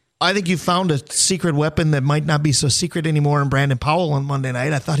 I think you found a secret weapon that might not be so secret anymore in Brandon Powell on Monday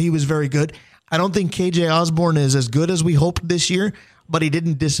night. I thought he was very good. I don't think KJ Osborne is as good as we hoped this year, but he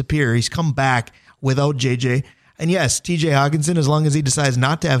didn't disappear. He's come back without JJ. And yes, TJ Hawkinson, as long as he decides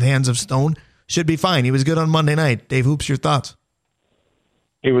not to have hands of stone, should be fine. He was good on Monday night. Dave Hoops, your thoughts?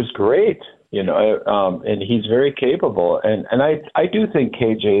 He was great, and he's very capable. And I do think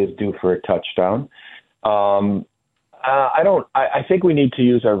KJ is due for a touchdown. I think we need to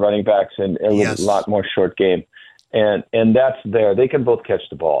use our running backs in a lot more short game. And that's there. They can both catch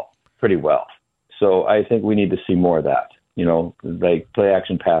the ball pretty well. So I think we need to see more of that, like play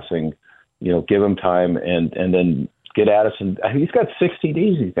action passing, give him time and then get Addison. He's got 60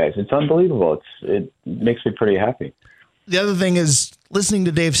 Ds, you guys. It's unbelievable. It makes me pretty happy. The other thing is listening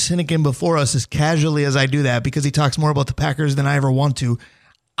to Dave Sinekin before us as casually as I do that, because he talks more about the Packers than I ever want to.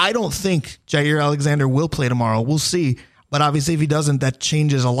 I don't think Jair Alexander will play tomorrow. We'll see. But obviously, if he doesn't, that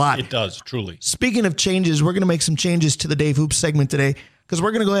changes a lot. It does, truly. Speaking of changes, we're going to make some changes to the Dave Hoops segment today because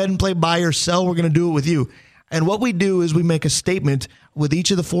we're going to go ahead and play buy or sell. We're going to do it with you. And what we do is we make a statement with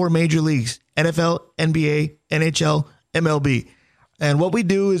each of the 4 major leagues, NFL, NBA, NHL, MLB. And what we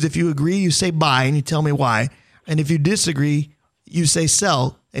do is if you agree, you say buy and you tell me why. And if you disagree, you say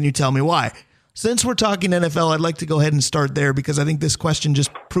sell and you tell me why. Since we're talking NFL, I'd like to go ahead and start there because I think this question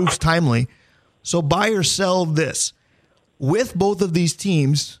just proves timely. So buy or sell this. With both of these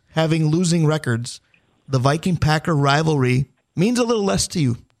teams having losing records, the Viking-Packer rivalry means a little less to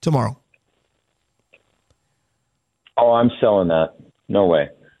you tomorrow. Oh, I'm selling that. No way.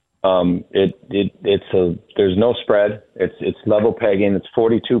 There's no spread. It's level pegging. It's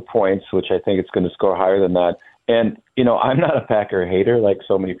 42 points, which I think it's going to score higher than that. And I'm not a Packer hater like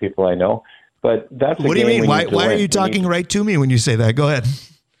so many people I know, but that's what do you mean? Why are you talking right to me when you say that? Go ahead.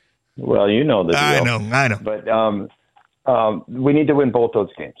 Well, you know the deal. I know. But we need to win both those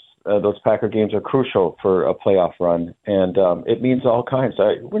games. Those Packer games are crucial for a playoff run, and it means all kinds.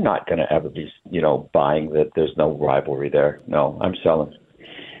 We're not going to ever be, buying that there's no rivalry there. No, I'm selling.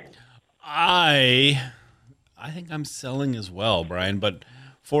 I think I'm selling as well, Brian. But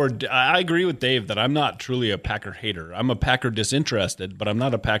I agree with Dave that I'm not truly a Packer hater. I'm a Packer disinterested, but I'm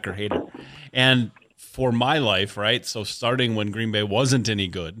not a Packer hater. And for my life, right? So starting when Green Bay wasn't any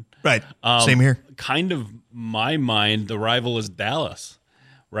good, right? Same here. Kind of my mind, the rival is Dallas.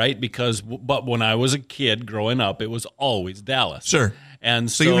 Right? But when I was a kid growing up, it was always Dallas. Sure.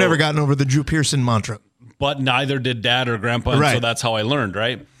 And so you've never gotten over the Drew Pearson mantra. But neither did Dad or Grandpa, and right. So that's how I learned,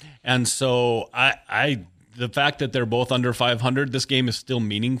 right? And so the fact that they're both under 500, this game is still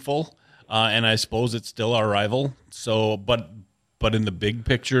meaningful, and I suppose it's still our rival. So, but in the big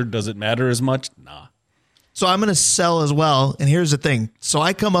picture, does it matter as much? Nah. So I'm going to sell as well, and here's the thing. So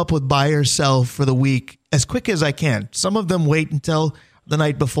I come up with buy or sell for the week as quick as I can. Some of them wait until the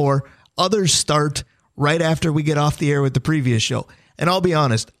night before. Others start right after we get off the air with the previous show. And I'll be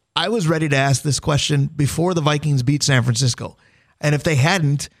honest, I was ready to ask this question before the Vikings beat San Francisco. And if they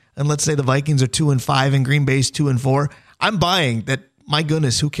hadn't, and let's say the Vikings are 2-5 and Green Bay's 2-4, I'm buying that. My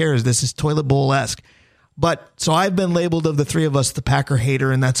goodness, who cares? This is toilet bowl-esque. But so I've been labeled of the three of us the Packer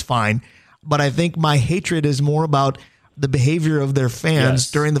hater, and that's fine. But I think my hatred is more about the behavior of their fans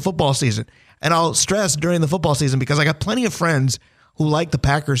during the football season. And I'll stress during the football season because I got plenty of friends who like the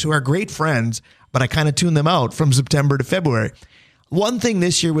Packers, who are great friends, but I kind of tune them out from September to February. One thing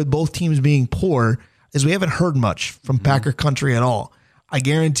this year with both teams being poor is we haven't heard much from Packer country at all. I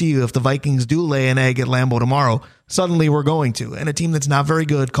guarantee you if the Vikings do lay an egg at Lambeau tomorrow, suddenly we're going to. And a team that's not very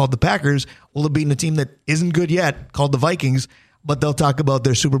good, called the Packers, will have beaten a team that isn't good yet, called the Vikings, but they'll talk about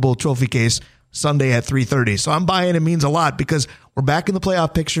their Super Bowl trophy case Sunday at 3:30. So I'm buying it means a lot because we're back in the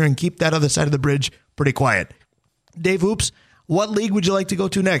playoff picture and keep that other side of the bridge pretty quiet. Dave Hoops, what league would you like to go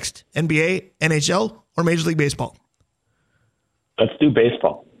to next? NBA, NHL, or Major League Baseball? Let's do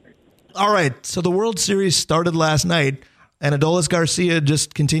baseball. All right, so the World Series started last night, and Adolis Garcia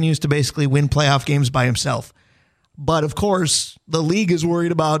just continues to basically win playoff games by himself. But, of course, the league is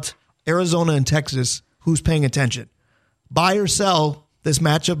worried about Arizona and Texas. Who's paying attention? Buy or sell, this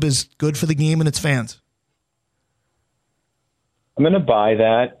matchup is good for the game and its fans. I'm going to buy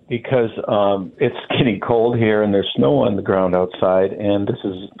that because it's getting cold here and there's snow on the ground outside, and this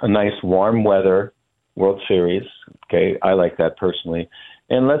is a nice warm weather World Series. Okay, I like that personally.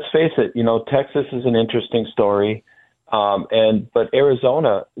 And let's face it, Texas is an interesting story. But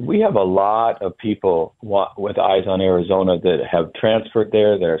Arizona, we have a lot of people with eyes on Arizona that have transferred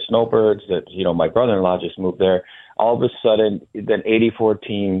there. There are snowbirds that, my brother-in-law just moved there. All of a sudden, the 84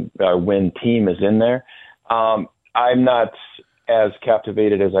 win team is in there. I'm not as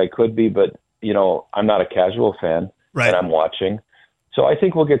captivated as I could be, but, I'm not a casual fan, right, and I'm watching. So I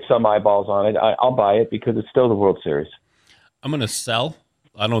think we'll get some eyeballs on it. I'll buy it because it's still the World Series. I'm going to sell.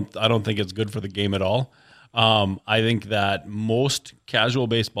 I don't think it's good for the game at all. I think that most casual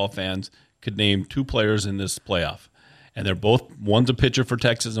baseball fans could name two players in this playoff, and they're both, one's a pitcher for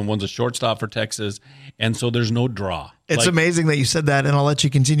Texas and one's a shortstop for Texas, and so there's no draw. It's amazing that you said that, and I'll let you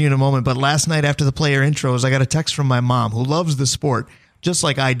continue in a moment, but last night after the player intros, I got a text from my mom who loves the sport, just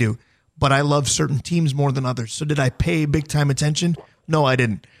like I do, but I love certain teams more than others. So did I pay big-time attention? No, I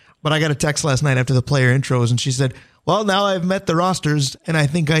didn't. But I got a text last night after the player intros, and she said, well, now I've met the rosters, and I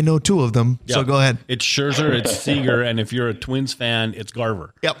think I know two of them. Yep. So go ahead. It's Scherzer, it's Seager, and if you're a Twins fan, it's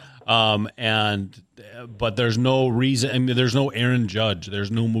Garver. Yep. But there's no reason. I mean, there's no Aaron Judge.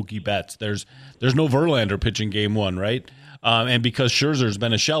 There's no Mookie Betts. There's no Verlander pitching game one, right? And because Scherzer's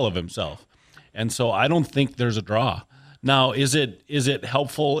been a shell of himself, and so I don't think there's a draw. Now, is it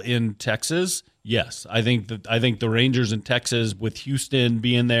helpful in Texas? Yes, I think the Rangers in Texas with Houston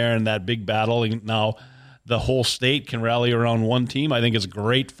being there and that big battle now. The whole state can rally around one team. I think it's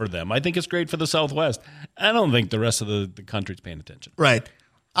great for them. I think it's great for the Southwest. I don't think the rest of the country's paying attention. Right.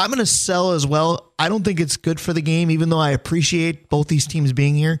 I'm going to sell as well. I don't think it's good for the game, even though I appreciate both these teams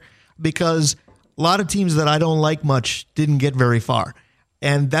being here, because a lot of teams that I don't like much didn't get very far.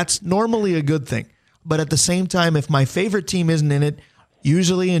 And that's normally a good thing. But at the same time, if my favorite team isn't in it,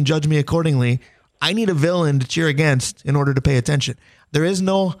 usually, and judge me accordingly, I need a villain to cheer against in order to pay attention. There is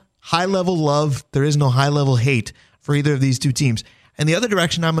no high-level love. There is no high-level hate for either of these two teams. And the other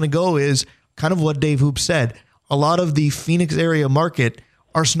direction I'm going to go is kind of what Dave Hoop said. A lot of the Phoenix area market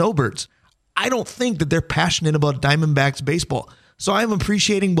are snowbirds. I don't think that they're passionate about Diamondbacks baseball. So I'm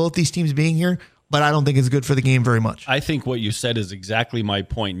appreciating both these teams being here, but I don't think it's good for the game very much. I think what you said is exactly my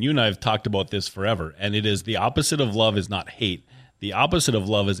point. You and I have talked about this forever, and it is the opposite of love is not hate. The opposite of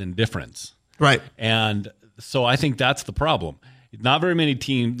love is indifference. Right. And so I think that's the problem. Not very many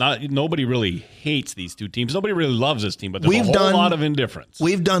teams, nobody really hates these two teams. Nobody really loves this team, but there's a whole lot of indifference.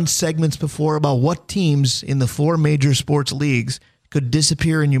 We've done segments before about what teams in the four major sports leagues could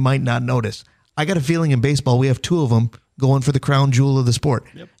disappear and you might not notice. I got a feeling in baseball we have two of them going for the crown jewel of the sport.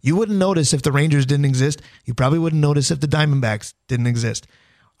 Yep. You wouldn't notice if the Rangers didn't exist. You probably wouldn't notice if the Diamondbacks didn't exist.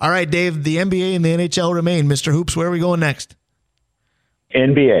 All right, Dave, the NBA and the NHL remain. Mr. Hoops, where are we going next?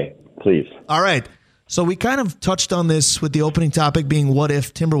 NBA, please. All right. So we kind of touched on this with the opening topic being what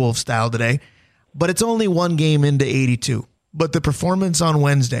if Timberwolves style today, but it's only one game into 82. But the performance on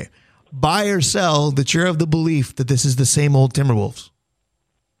Wednesday, buy or sell that you're of the belief that this is the same old Timberwolves?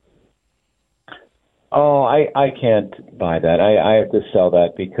 Oh, I can't buy that. I have to sell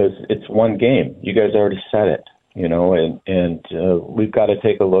that because it's one game. You guys already said it, and we've got to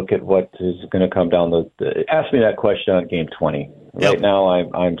take a look at what is going to come down. Ask me that question on game 20. Right now,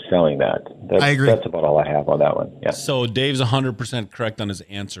 I'm selling that. I agree. That's about all I have on that one. Yeah. So Dave's 100% correct on his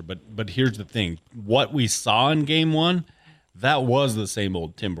answer, but here's the thing: what we saw in Game 1, that was the same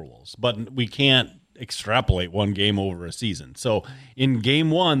old Timberwolves, but we can't extrapolate one game over a season. So in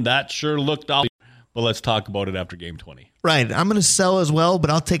Game 1, that sure looked off. But let's talk about it after Game 20. Right. I'm going to sell as well, but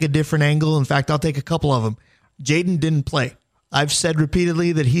I'll take a different angle. In fact, I'll take a couple of them. Jaden didn't play. I've said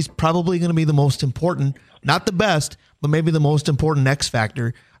repeatedly that he's probably going to be the most important, not the best, but maybe the most important X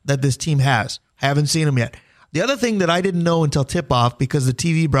factor that this team has. Haven't seen him yet. The other thing that I didn't know until tip-off, because the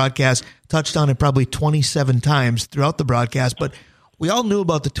TV broadcast touched on it probably 27 times throughout the broadcast, but we all knew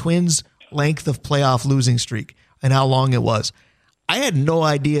about the Twins' length of playoff losing streak and how long it was. I had no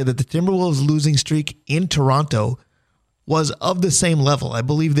idea that the Timberwolves losing streak in Toronto was of the same level. I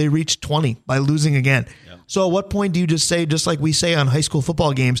believe they reached 20 by losing again. Yeah. So at what point do you just say, just like we say on high school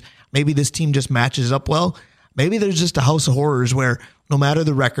football games, maybe this team just matches up well? Maybe there's just a house of horrors where no matter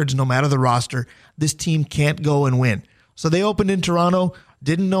the records, no matter the roster, this team can't go and win. So they opened in Toronto,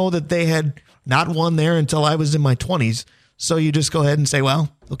 didn't know that they had not won there until I was in my 20s. So you just go ahead and say,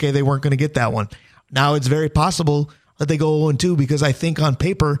 well, okay, they weren't going to get that one. Now it's very possible that they go 0-2 because I think on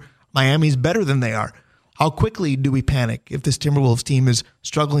paper, Miami's better than they are. How quickly do we panic if this Timberwolves team is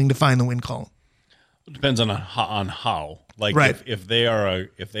struggling to find the win column? It depends on how. Like right. if they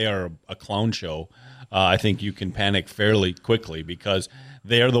are a clown show, I think you can panic fairly quickly because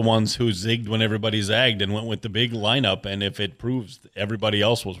they are the ones who zigged when everybody zagged and went with the big lineup. And if it proves everybody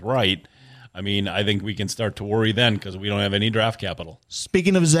else was right, I mean, I think we can start to worry then because we don't have any draft capital.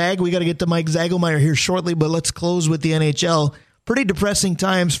 Speaking of zag, we got to get to Mike Zagelmeyer here shortly, but let's close with the NHL. Pretty depressing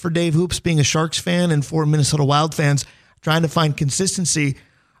times for Dave Hoops being a Sharks fan and for Minnesota Wild fans trying to find consistency.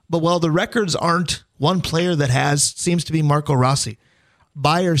 But while the records aren't, one player that has seems to be Marco Rossi.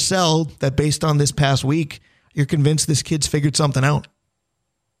 Buy or sell that based on this past week, you're convinced this kid's figured something out?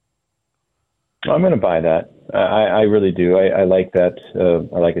 I'm going to buy that. I really do. I like that.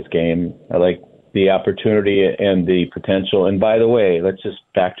 I like his game. I like the opportunity and the potential. And by the way, let's just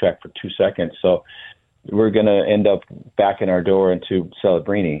backtrack for 2 seconds. So we're going to end up backing our door into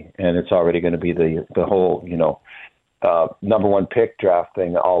Celebrini, and it's already going to be the whole, number one pick draft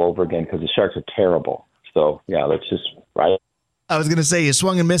thing all over again because the Sharks are terrible. So, yeah, let's just right. I was going to say you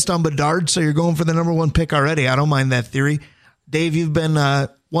swung and missed on Bedard, so you're going for the number one pick already. I don't mind that theory. Dave, you've been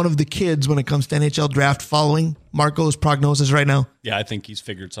one of the kids when it comes to NHL draft following Marco's prognosis right now. Yeah, I think he's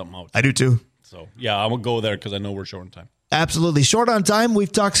figured something out. I do too. So, yeah, I'm going to go there because I know we're short on time. Absolutely. Short on time.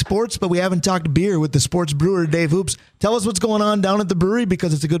 We've talked sports, but we haven't talked beer with the sports brewer, Dave Hoops. Tell us what's going on down at the brewery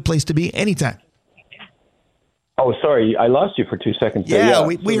because it's a good place to be anytime. Oh, sorry. I lost you for 2 seconds. Yeah,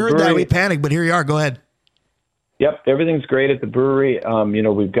 we heard that. We panicked, but here you are. Go ahead. Yep, everything's great at the brewery.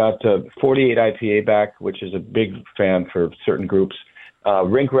 We've got 48 IPA back, which is a big fan for certain groups.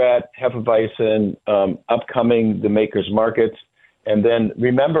 Rink Rat, Hefeweizen, upcoming the Makers Markets. And then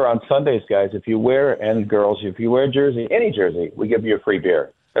remember on Sundays, guys, and girls, if you wear any jersey, we give you a free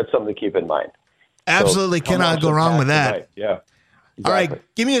beer. That's something to keep in mind. Absolutely cannot go wrong with that. Tonight. Yeah. Exactly. All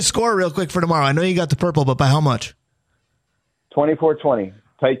right, give me a score real quick for tomorrow. I know you got the purple, but by how much? 24-20.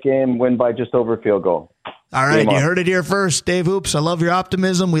 Tight game, win by just over a field goal. All right, you heard it here first. Dave Hoops, I love your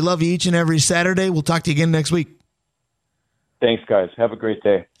optimism. We love you each and every Saturday. We'll talk to you again next week. Thanks, guys. Have a great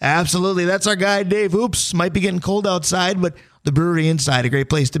day. Absolutely. That's our guy, Dave Hoops. Might be getting cold outside, but the brewery inside, a great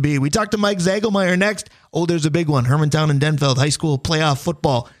place to be. We talk to Mike Zagelmeyer next. Oh, there's a big one. Hermantown and Denfeld High School playoff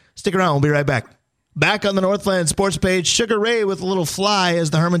football. Stick around. We'll be right back. Back on the Northland Sports page, Sugar Ray with a little fly as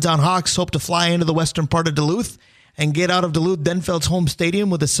the Hermantown Hawks hope to fly into the western part of Duluth and get out of Duluth Denfeld's home stadium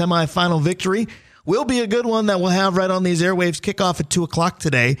with a semifinal victory. Will be a good one that we'll have right on these airwaves. Kickoff at 2 o'clock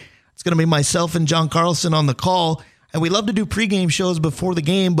today. It's going to be myself and John Carlson on the call. And we love to do pregame shows before the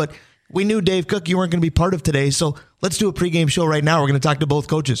game, but we knew, Dave Cook, you weren't going to be part of today, so let's do a pregame show right now. We're going to talk to both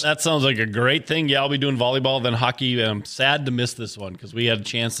coaches. That sounds like a great thing. Yeah, I'll be doing volleyball, then hockey. I'm sad to miss this one because we had a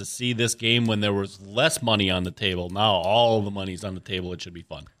chance to see this game when there was less money on the table. Now all the money's on the table. It should be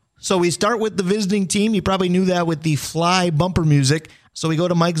fun. So we start with the visiting team. You probably knew that with the fly bumper music. So we go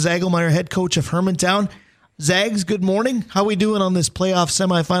to Mike Zagelmeyer, head coach of Hermantown. Zags, good morning. How are we doing on this playoff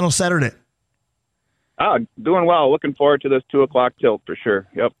semifinal Saturday? Doing well. Looking forward to this 2 o'clock tilt for sure.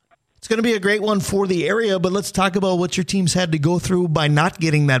 Yep. It's going to be a great one for the area, but let's talk about what your teams had to go through by not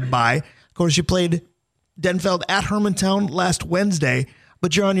getting that bye. Of course, you played Denfeld at Hermantown last Wednesday,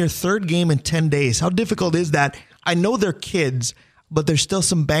 but you're on your third game in 10 days. How difficult is that? I know they're kids, but there's still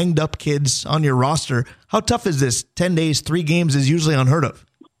some banged up kids on your roster. How tough is this? 10 days, 3 games is usually unheard of.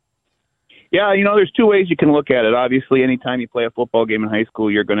 Yeah, there's 2 ways you can look at it. Obviously, anytime you play a football game in high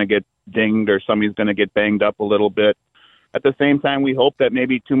school, you're going to get dinged or somebody's going to get banged up a little bit. At the same time, we hope that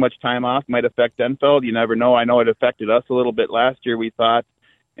maybe too much time off might affect Denfeld. You never know. I know it affected us a little bit last year, we thought.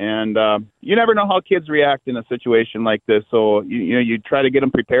 And you never know how kids react in a situation like this. So, you try to get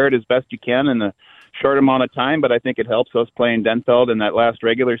them prepared as best you can in a short amount of time, but I think it helps us playing Denfeld in that last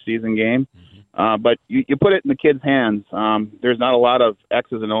regular season game. But you put it in the kids' hands. There's not a lot of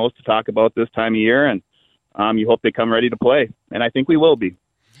X's and O's to talk about this time of year, and you hope they come ready to play. And I think we will be.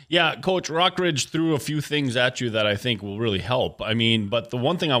 Yeah, Coach Rockridge threw a few things at you that I think will really help. I mean, but the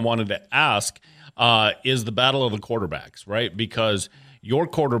one thing I wanted to ask is the battle of the quarterbacks, right? Because your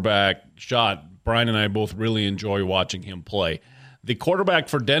quarterback shot, Brian and I both really enjoy watching him play. the quarterback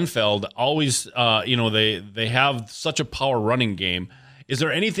for Denfeld always, they have such a power running game. Is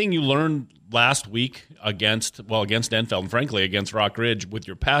there anything you learned last week against Denfeld and frankly against Rock Ridge with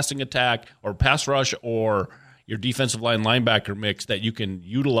your passing attack or pass rush or your defensive line linebacker mix that you can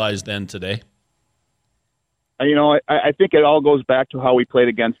utilize then today? I think it all goes back to how we played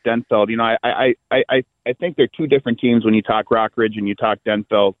against Denfeld. I think they're two different teams when you talk Rock Ridge and you talk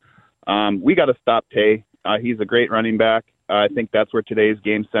Denfeld. We got to stop Tay. He's a great running back. I think that's where today's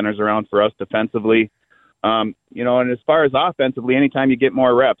game centers around for us defensively. And as far as offensively, anytime you get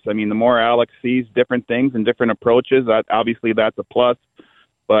more reps, the more Alex sees different things and different approaches, obviously that's a plus.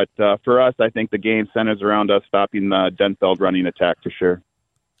 But for us, I think the game centers around us stopping the Denfeld running attack for sure.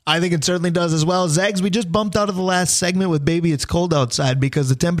 I think it certainly does as well. Zags, we just bumped out of the last segment with Baby It's Cold Outside because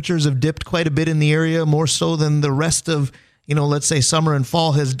the temperatures have dipped quite a bit in the area, more so than the rest of, let's say summer and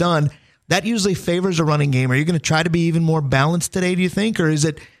fall has done. That usually favors a running game. Are you going to try to be even more balanced today, do you think? Or is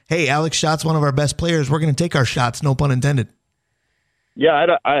it, hey, Alex Schott's one of our best players, we're going to take our shots, no pun intended?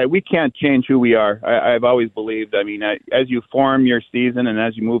 Yeah, we can't change who we are. I've always believed, as you form your season and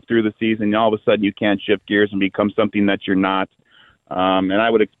as you move through the season, all of a sudden you can't shift gears and become something that you're not. And I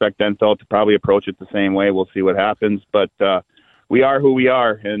would expect Denfeld to probably approach it the same way. We'll see what happens. But we are who we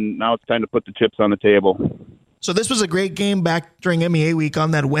are, and now it's time to put the chips on the table. So this was a great game back during MEA week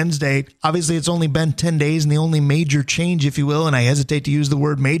on that Wednesday. Obviously, it's only been 10 days, and the only major change, if you will, and I hesitate to use the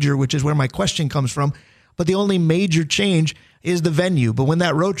word major, which is where my question comes from, but the only major change is the venue. But when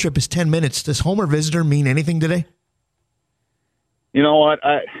that road trip is 10 minutes, does home or visitor mean anything today? You know what?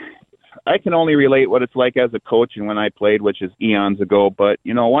 I can only relate what it's like as a coach and when I played, which is eons ago. But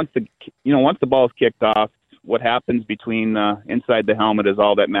once the ball's kicked off, what happens between inside the helmet is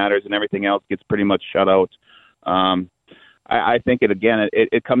all that matters, and everything else gets pretty much shut out. I think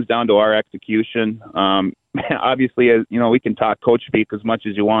it comes down to our execution. Obviously, we can talk coach speak as much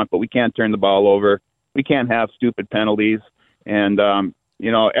as you want, but we can't turn the ball over. We can't have stupid penalties, and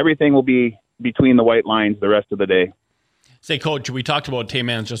everything will be between the white lines the rest of the day. Say, Coach, we talked about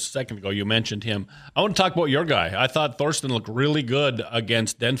Taymans just a second ago. You mentioned him. I want to talk about your guy. I thought Thorsten looked really good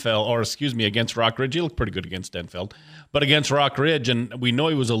against against Rock Ridge. He looked pretty good against Denfeld, but against Rock Ridge, and we know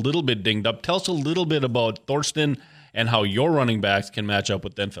he was a little bit dinged up. Tell us a little bit about Thorsten and how your running backs can match up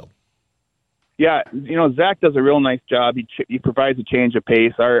with Denfeld. Yeah, Zach does a real nice job. He provides a change of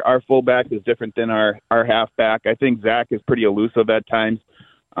pace. Our fullback is different than our halfback. I think Zach is pretty elusive at times.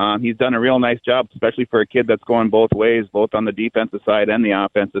 He's done a real nice job, especially for a kid that's going both ways, both on the defensive side and the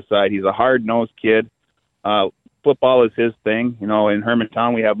offensive side. He's a hard-nosed kid. Football is his thing. In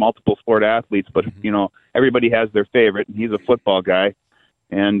Hermantown we have multiple sport athletes, but, everybody has their favorite, and he's a football guy.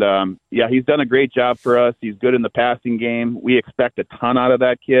 And, he's done a great job for us. He's good in the passing game. We expect a ton out of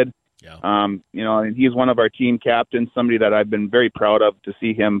that kid. Yeah. And he's one of our team captains, somebody that I've been very proud of to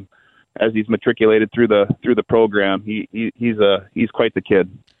see him as he's matriculated through the program. He's quite the kid.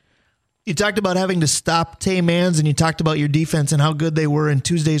 You talked about having to stop Taymans, and you talked about your defense and how good they were in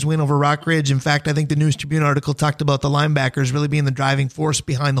Tuesday's win over Rock Ridge. In fact, I think the News Tribune article talked about the linebackers really being the driving force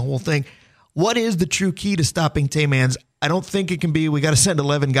behind the whole thing. What is the true key to stopping Taymans? I don't think it can be we got to send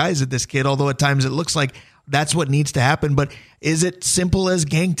 11 guys at this kid, although at times it looks like that's what needs to happen. But is it simple as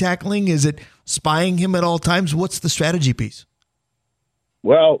gang tackling? Is it spying him at all times? What's the strategy piece?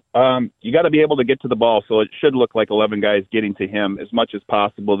 Well, you got to be able to get to the ball, so it should look like 11 guys getting to him as much as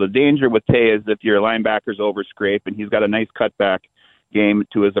possible. The danger with Tay is if your linebacker's over scrape, and he's got a nice cutback game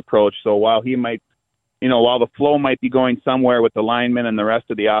to his approach. So while he might, while the flow might be going somewhere with the linemen and the rest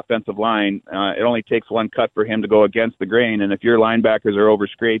of the offensive line, it only takes one cut for him to go against the grain. And if your linebackers are over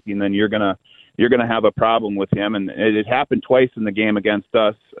scraping, then you're gonna have a problem with him. And it happened twice in the game against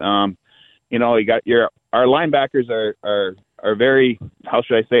us. Our linebackers are very, how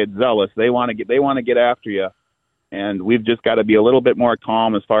should I say it, zealous. They want to get after you, and we've just got to be a little bit more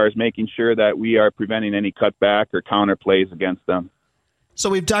calm as far as making sure that we are preventing any cutback or counter plays against them. So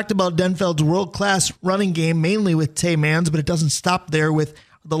we've talked about Denfeld's world-class running game, mainly with Taymans, but it doesn't stop there with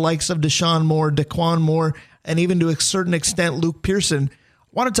the likes of Deshaun Moore, Daquan Moore, and even to a certain extent Luke Pearson. I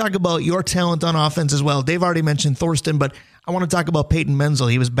want to talk about your talent on offense as well. Dave already mentioned Thorsten, but I want to talk about Peyton Menzel.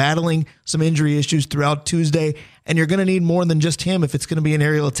 He was battling some injury issues throughout Tuesday, and you're going to need more than just him if it's going to be an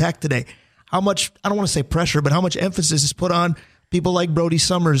aerial attack today. How much, I don't want to say pressure, but how much emphasis is put on people like Brody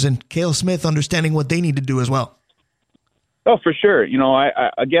Summers and Cale Smith understanding what they need to do as well? Oh, for sure.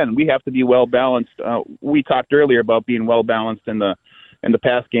 Again, we have to be well-balanced. We talked earlier about being well-balanced in the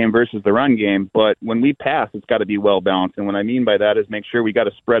pass game versus the run game, but when we pass, it's got to be well-balanced. And what I mean by that is make sure we got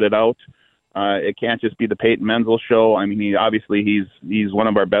to spread it out. It can't just be the Peyton Menzel show. Obviously he's one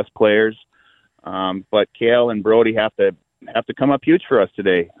of our best players. But Cale and Brody have to have to come up huge for us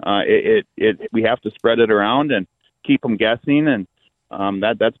today. We have to spread it around and keep them guessing, and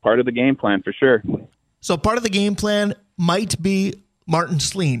that's part of the game plan for sure. So part of the game plan might be Martin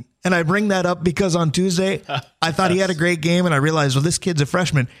Sleen. And I bring that up because on Tuesday, I thought he had a great game, and I realized, well, this kid's a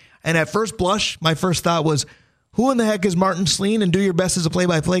freshman. And at first blush, my first thought was, who in the heck is Martin Sleen? And do your best as a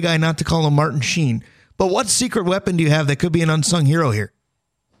play-by-play guy not to call him Martin Sheen. But what secret weapon do you have that could be an unsung hero here?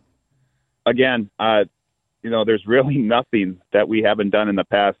 Again, there's really nothing that we haven't done in the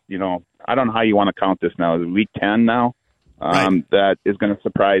past. I don't know how you want to count this now. Is it week 10 now? Right. That is going to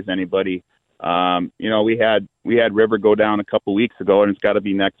surprise anybody. We had River go down a couple weeks ago, and it's got to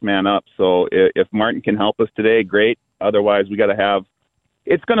be next man up. So if Martin can help us today, great. Otherwise, we got to have.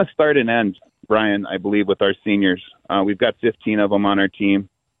 It's going to start and end, Brian, I believe, with our seniors. We've got 15 of them on our team.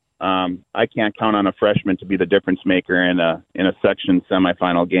 I can't count on a freshman to be the difference maker in a section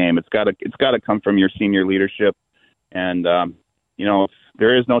semifinal game. It's got to come from your senior leadership, and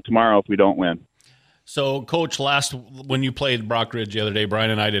there is no tomorrow if we don't win. So, Coach, when you played Brockridge the other day,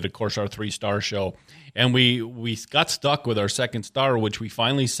 Brian and I did, of course, our 3-star show, and we got stuck with our second star, which we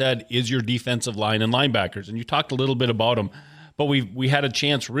finally said is your defensive line and linebackers. And you talked a little bit about them, but we had a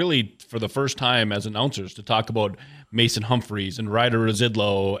chance really for the first time as announcers to talk about Mason Humphreys and Ryder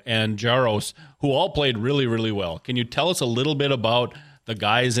Razidlo and Jaros, who all played really, really well. Can you tell us a little bit about the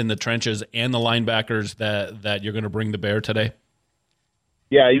guys in the trenches and the linebackers that you're going to bring to bear today?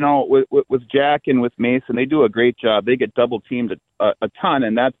 Yeah, with Jack and with Mason, they do a great job. They get double teamed a ton,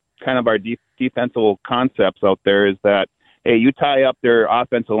 and that's kind of our defensive concepts out there is that, hey, you tie up their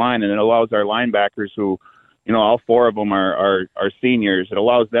offensive line, and it allows our linebackers who, all four of them are seniors. It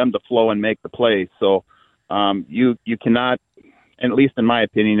allows them to flow and make the play. So you cannot, at least in my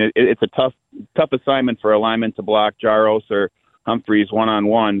opinion, it's a tough assignment for a lineman to block Jaros or Humphreys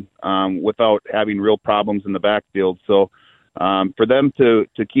one-on-one without having real problems in the backfield. So for them to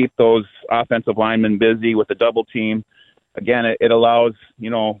keep those offensive linemen busy with a double team, again, it allows,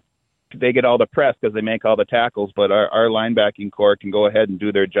 they get all the press because they make all the tackles, but our linebacking core can go ahead and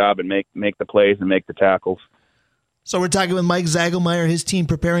do their job and make the plays and make the tackles. So we're talking with Mike Zagelmeyer, his team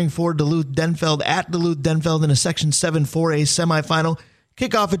preparing for Duluth Denfeld at Duluth Denfeld in a Section 7 4A semifinal.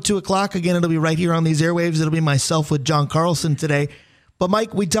 Kickoff at 2 o'clock. Again, it'll be right here on these airwaves. It'll be myself with John Carlson today. But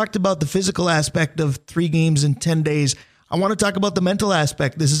Mike, we talked about the physical aspect of 3 games in 10 days. I want to talk about the mental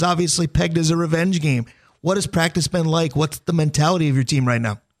aspect. This is obviously pegged as a revenge game. What has practice been like? What's the mentality of your team right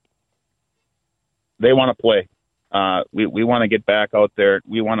now? They want to play. We want to get back out there.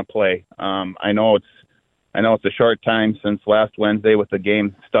 We want to play. I know it's a short time since last Wednesday with the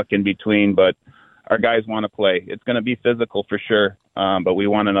game stuck in between, but our guys want to play. It's going to be physical for sure, but we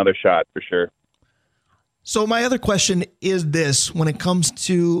want another shot for sure. So my other question is this, when it comes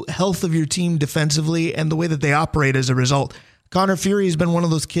to health of your team defensively and the way that they operate as a result. Connor Fury has been one of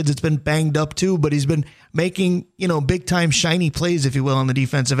those kids that's been banged up too, but he's been making, big time shiny plays, if you will, on the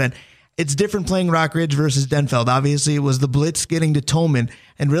defensive end. It's different playing Rockridge versus Denfeld. Obviously, it was the blitz getting to Tolman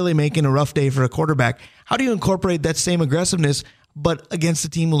and really making a rough day for a quarterback. How do you incorporate that same aggressiveness, but against a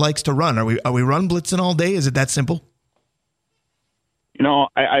team who likes to run? Are we run blitzing all day? Is it that simple?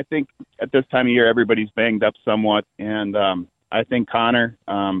 I think at this time of year, everybody's banged up somewhat. And I think Connor,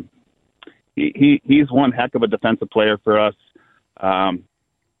 he's one heck of a defensive player for us.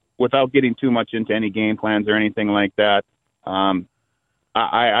 Without getting too much into any game plans or anything like that,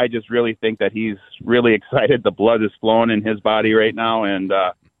 I just really think that he's really excited. The blood is flowing in his body right now. And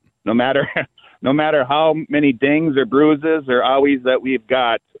no matter how many dings or bruises or owies that we've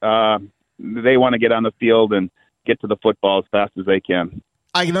got, they want to get on the field and get to the football as fast as they can.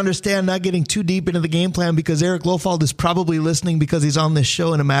 I can understand not getting too deep into the game plan because Eric Lofald is probably listening because he's on this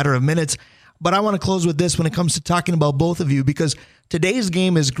show in a matter of minutes. But I want to close with this when it comes to talking about both of you, because today's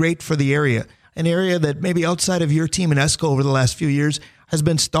game is great for the area, an area that maybe outside of your team in ESCO over the last few years has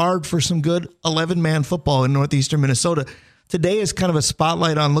been starved for some good 11-man football in northeastern Minnesota. Today is kind of a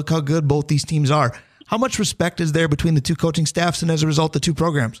spotlight on look how good both these teams are. How much respect is there between the two coaching staffs and as a result, the two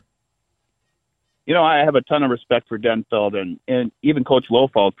programs? I have a ton of respect for Denfeld and even Coach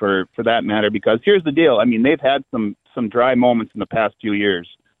Lofald for that matter, because here's the deal. I mean, they've had some dry moments in the past few years,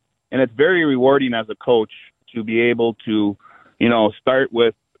 and it's very rewarding as a coach to be able to, start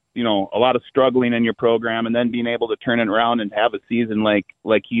with, a lot of struggling in your program and then being able to turn it around and have a season like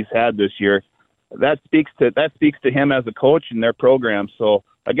he's had this year. That speaks to him as a coach and their program. So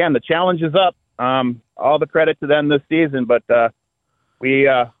again, the challenge is up. All the credit to them this season, but we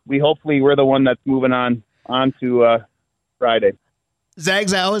hopefully we're the one that's moving on to Friday.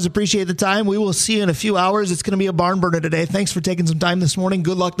 Zags, I always appreciate the time. We will see you in a few hours. It's going to be a barn burner today. Thanks for taking some time this morning.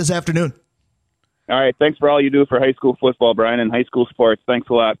 Good luck this afternoon. All right. Thanks for all you do for high school football, Brian, and high school sports. Thanks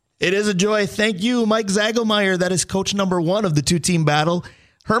a lot. It is a joy. Thank you, Mike Zagelmeyer. That is coach number 1 of the 2-team battle.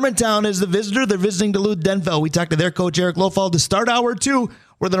 Hermantown is the visitor. They're visiting Duluth Denfeld. We talked to their coach, Eric Lofald, to start hour 2.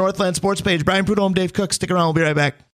 We're the Northland Sports Page. Brian Prudhomme, Dave Cook. Stick around. We'll be right back.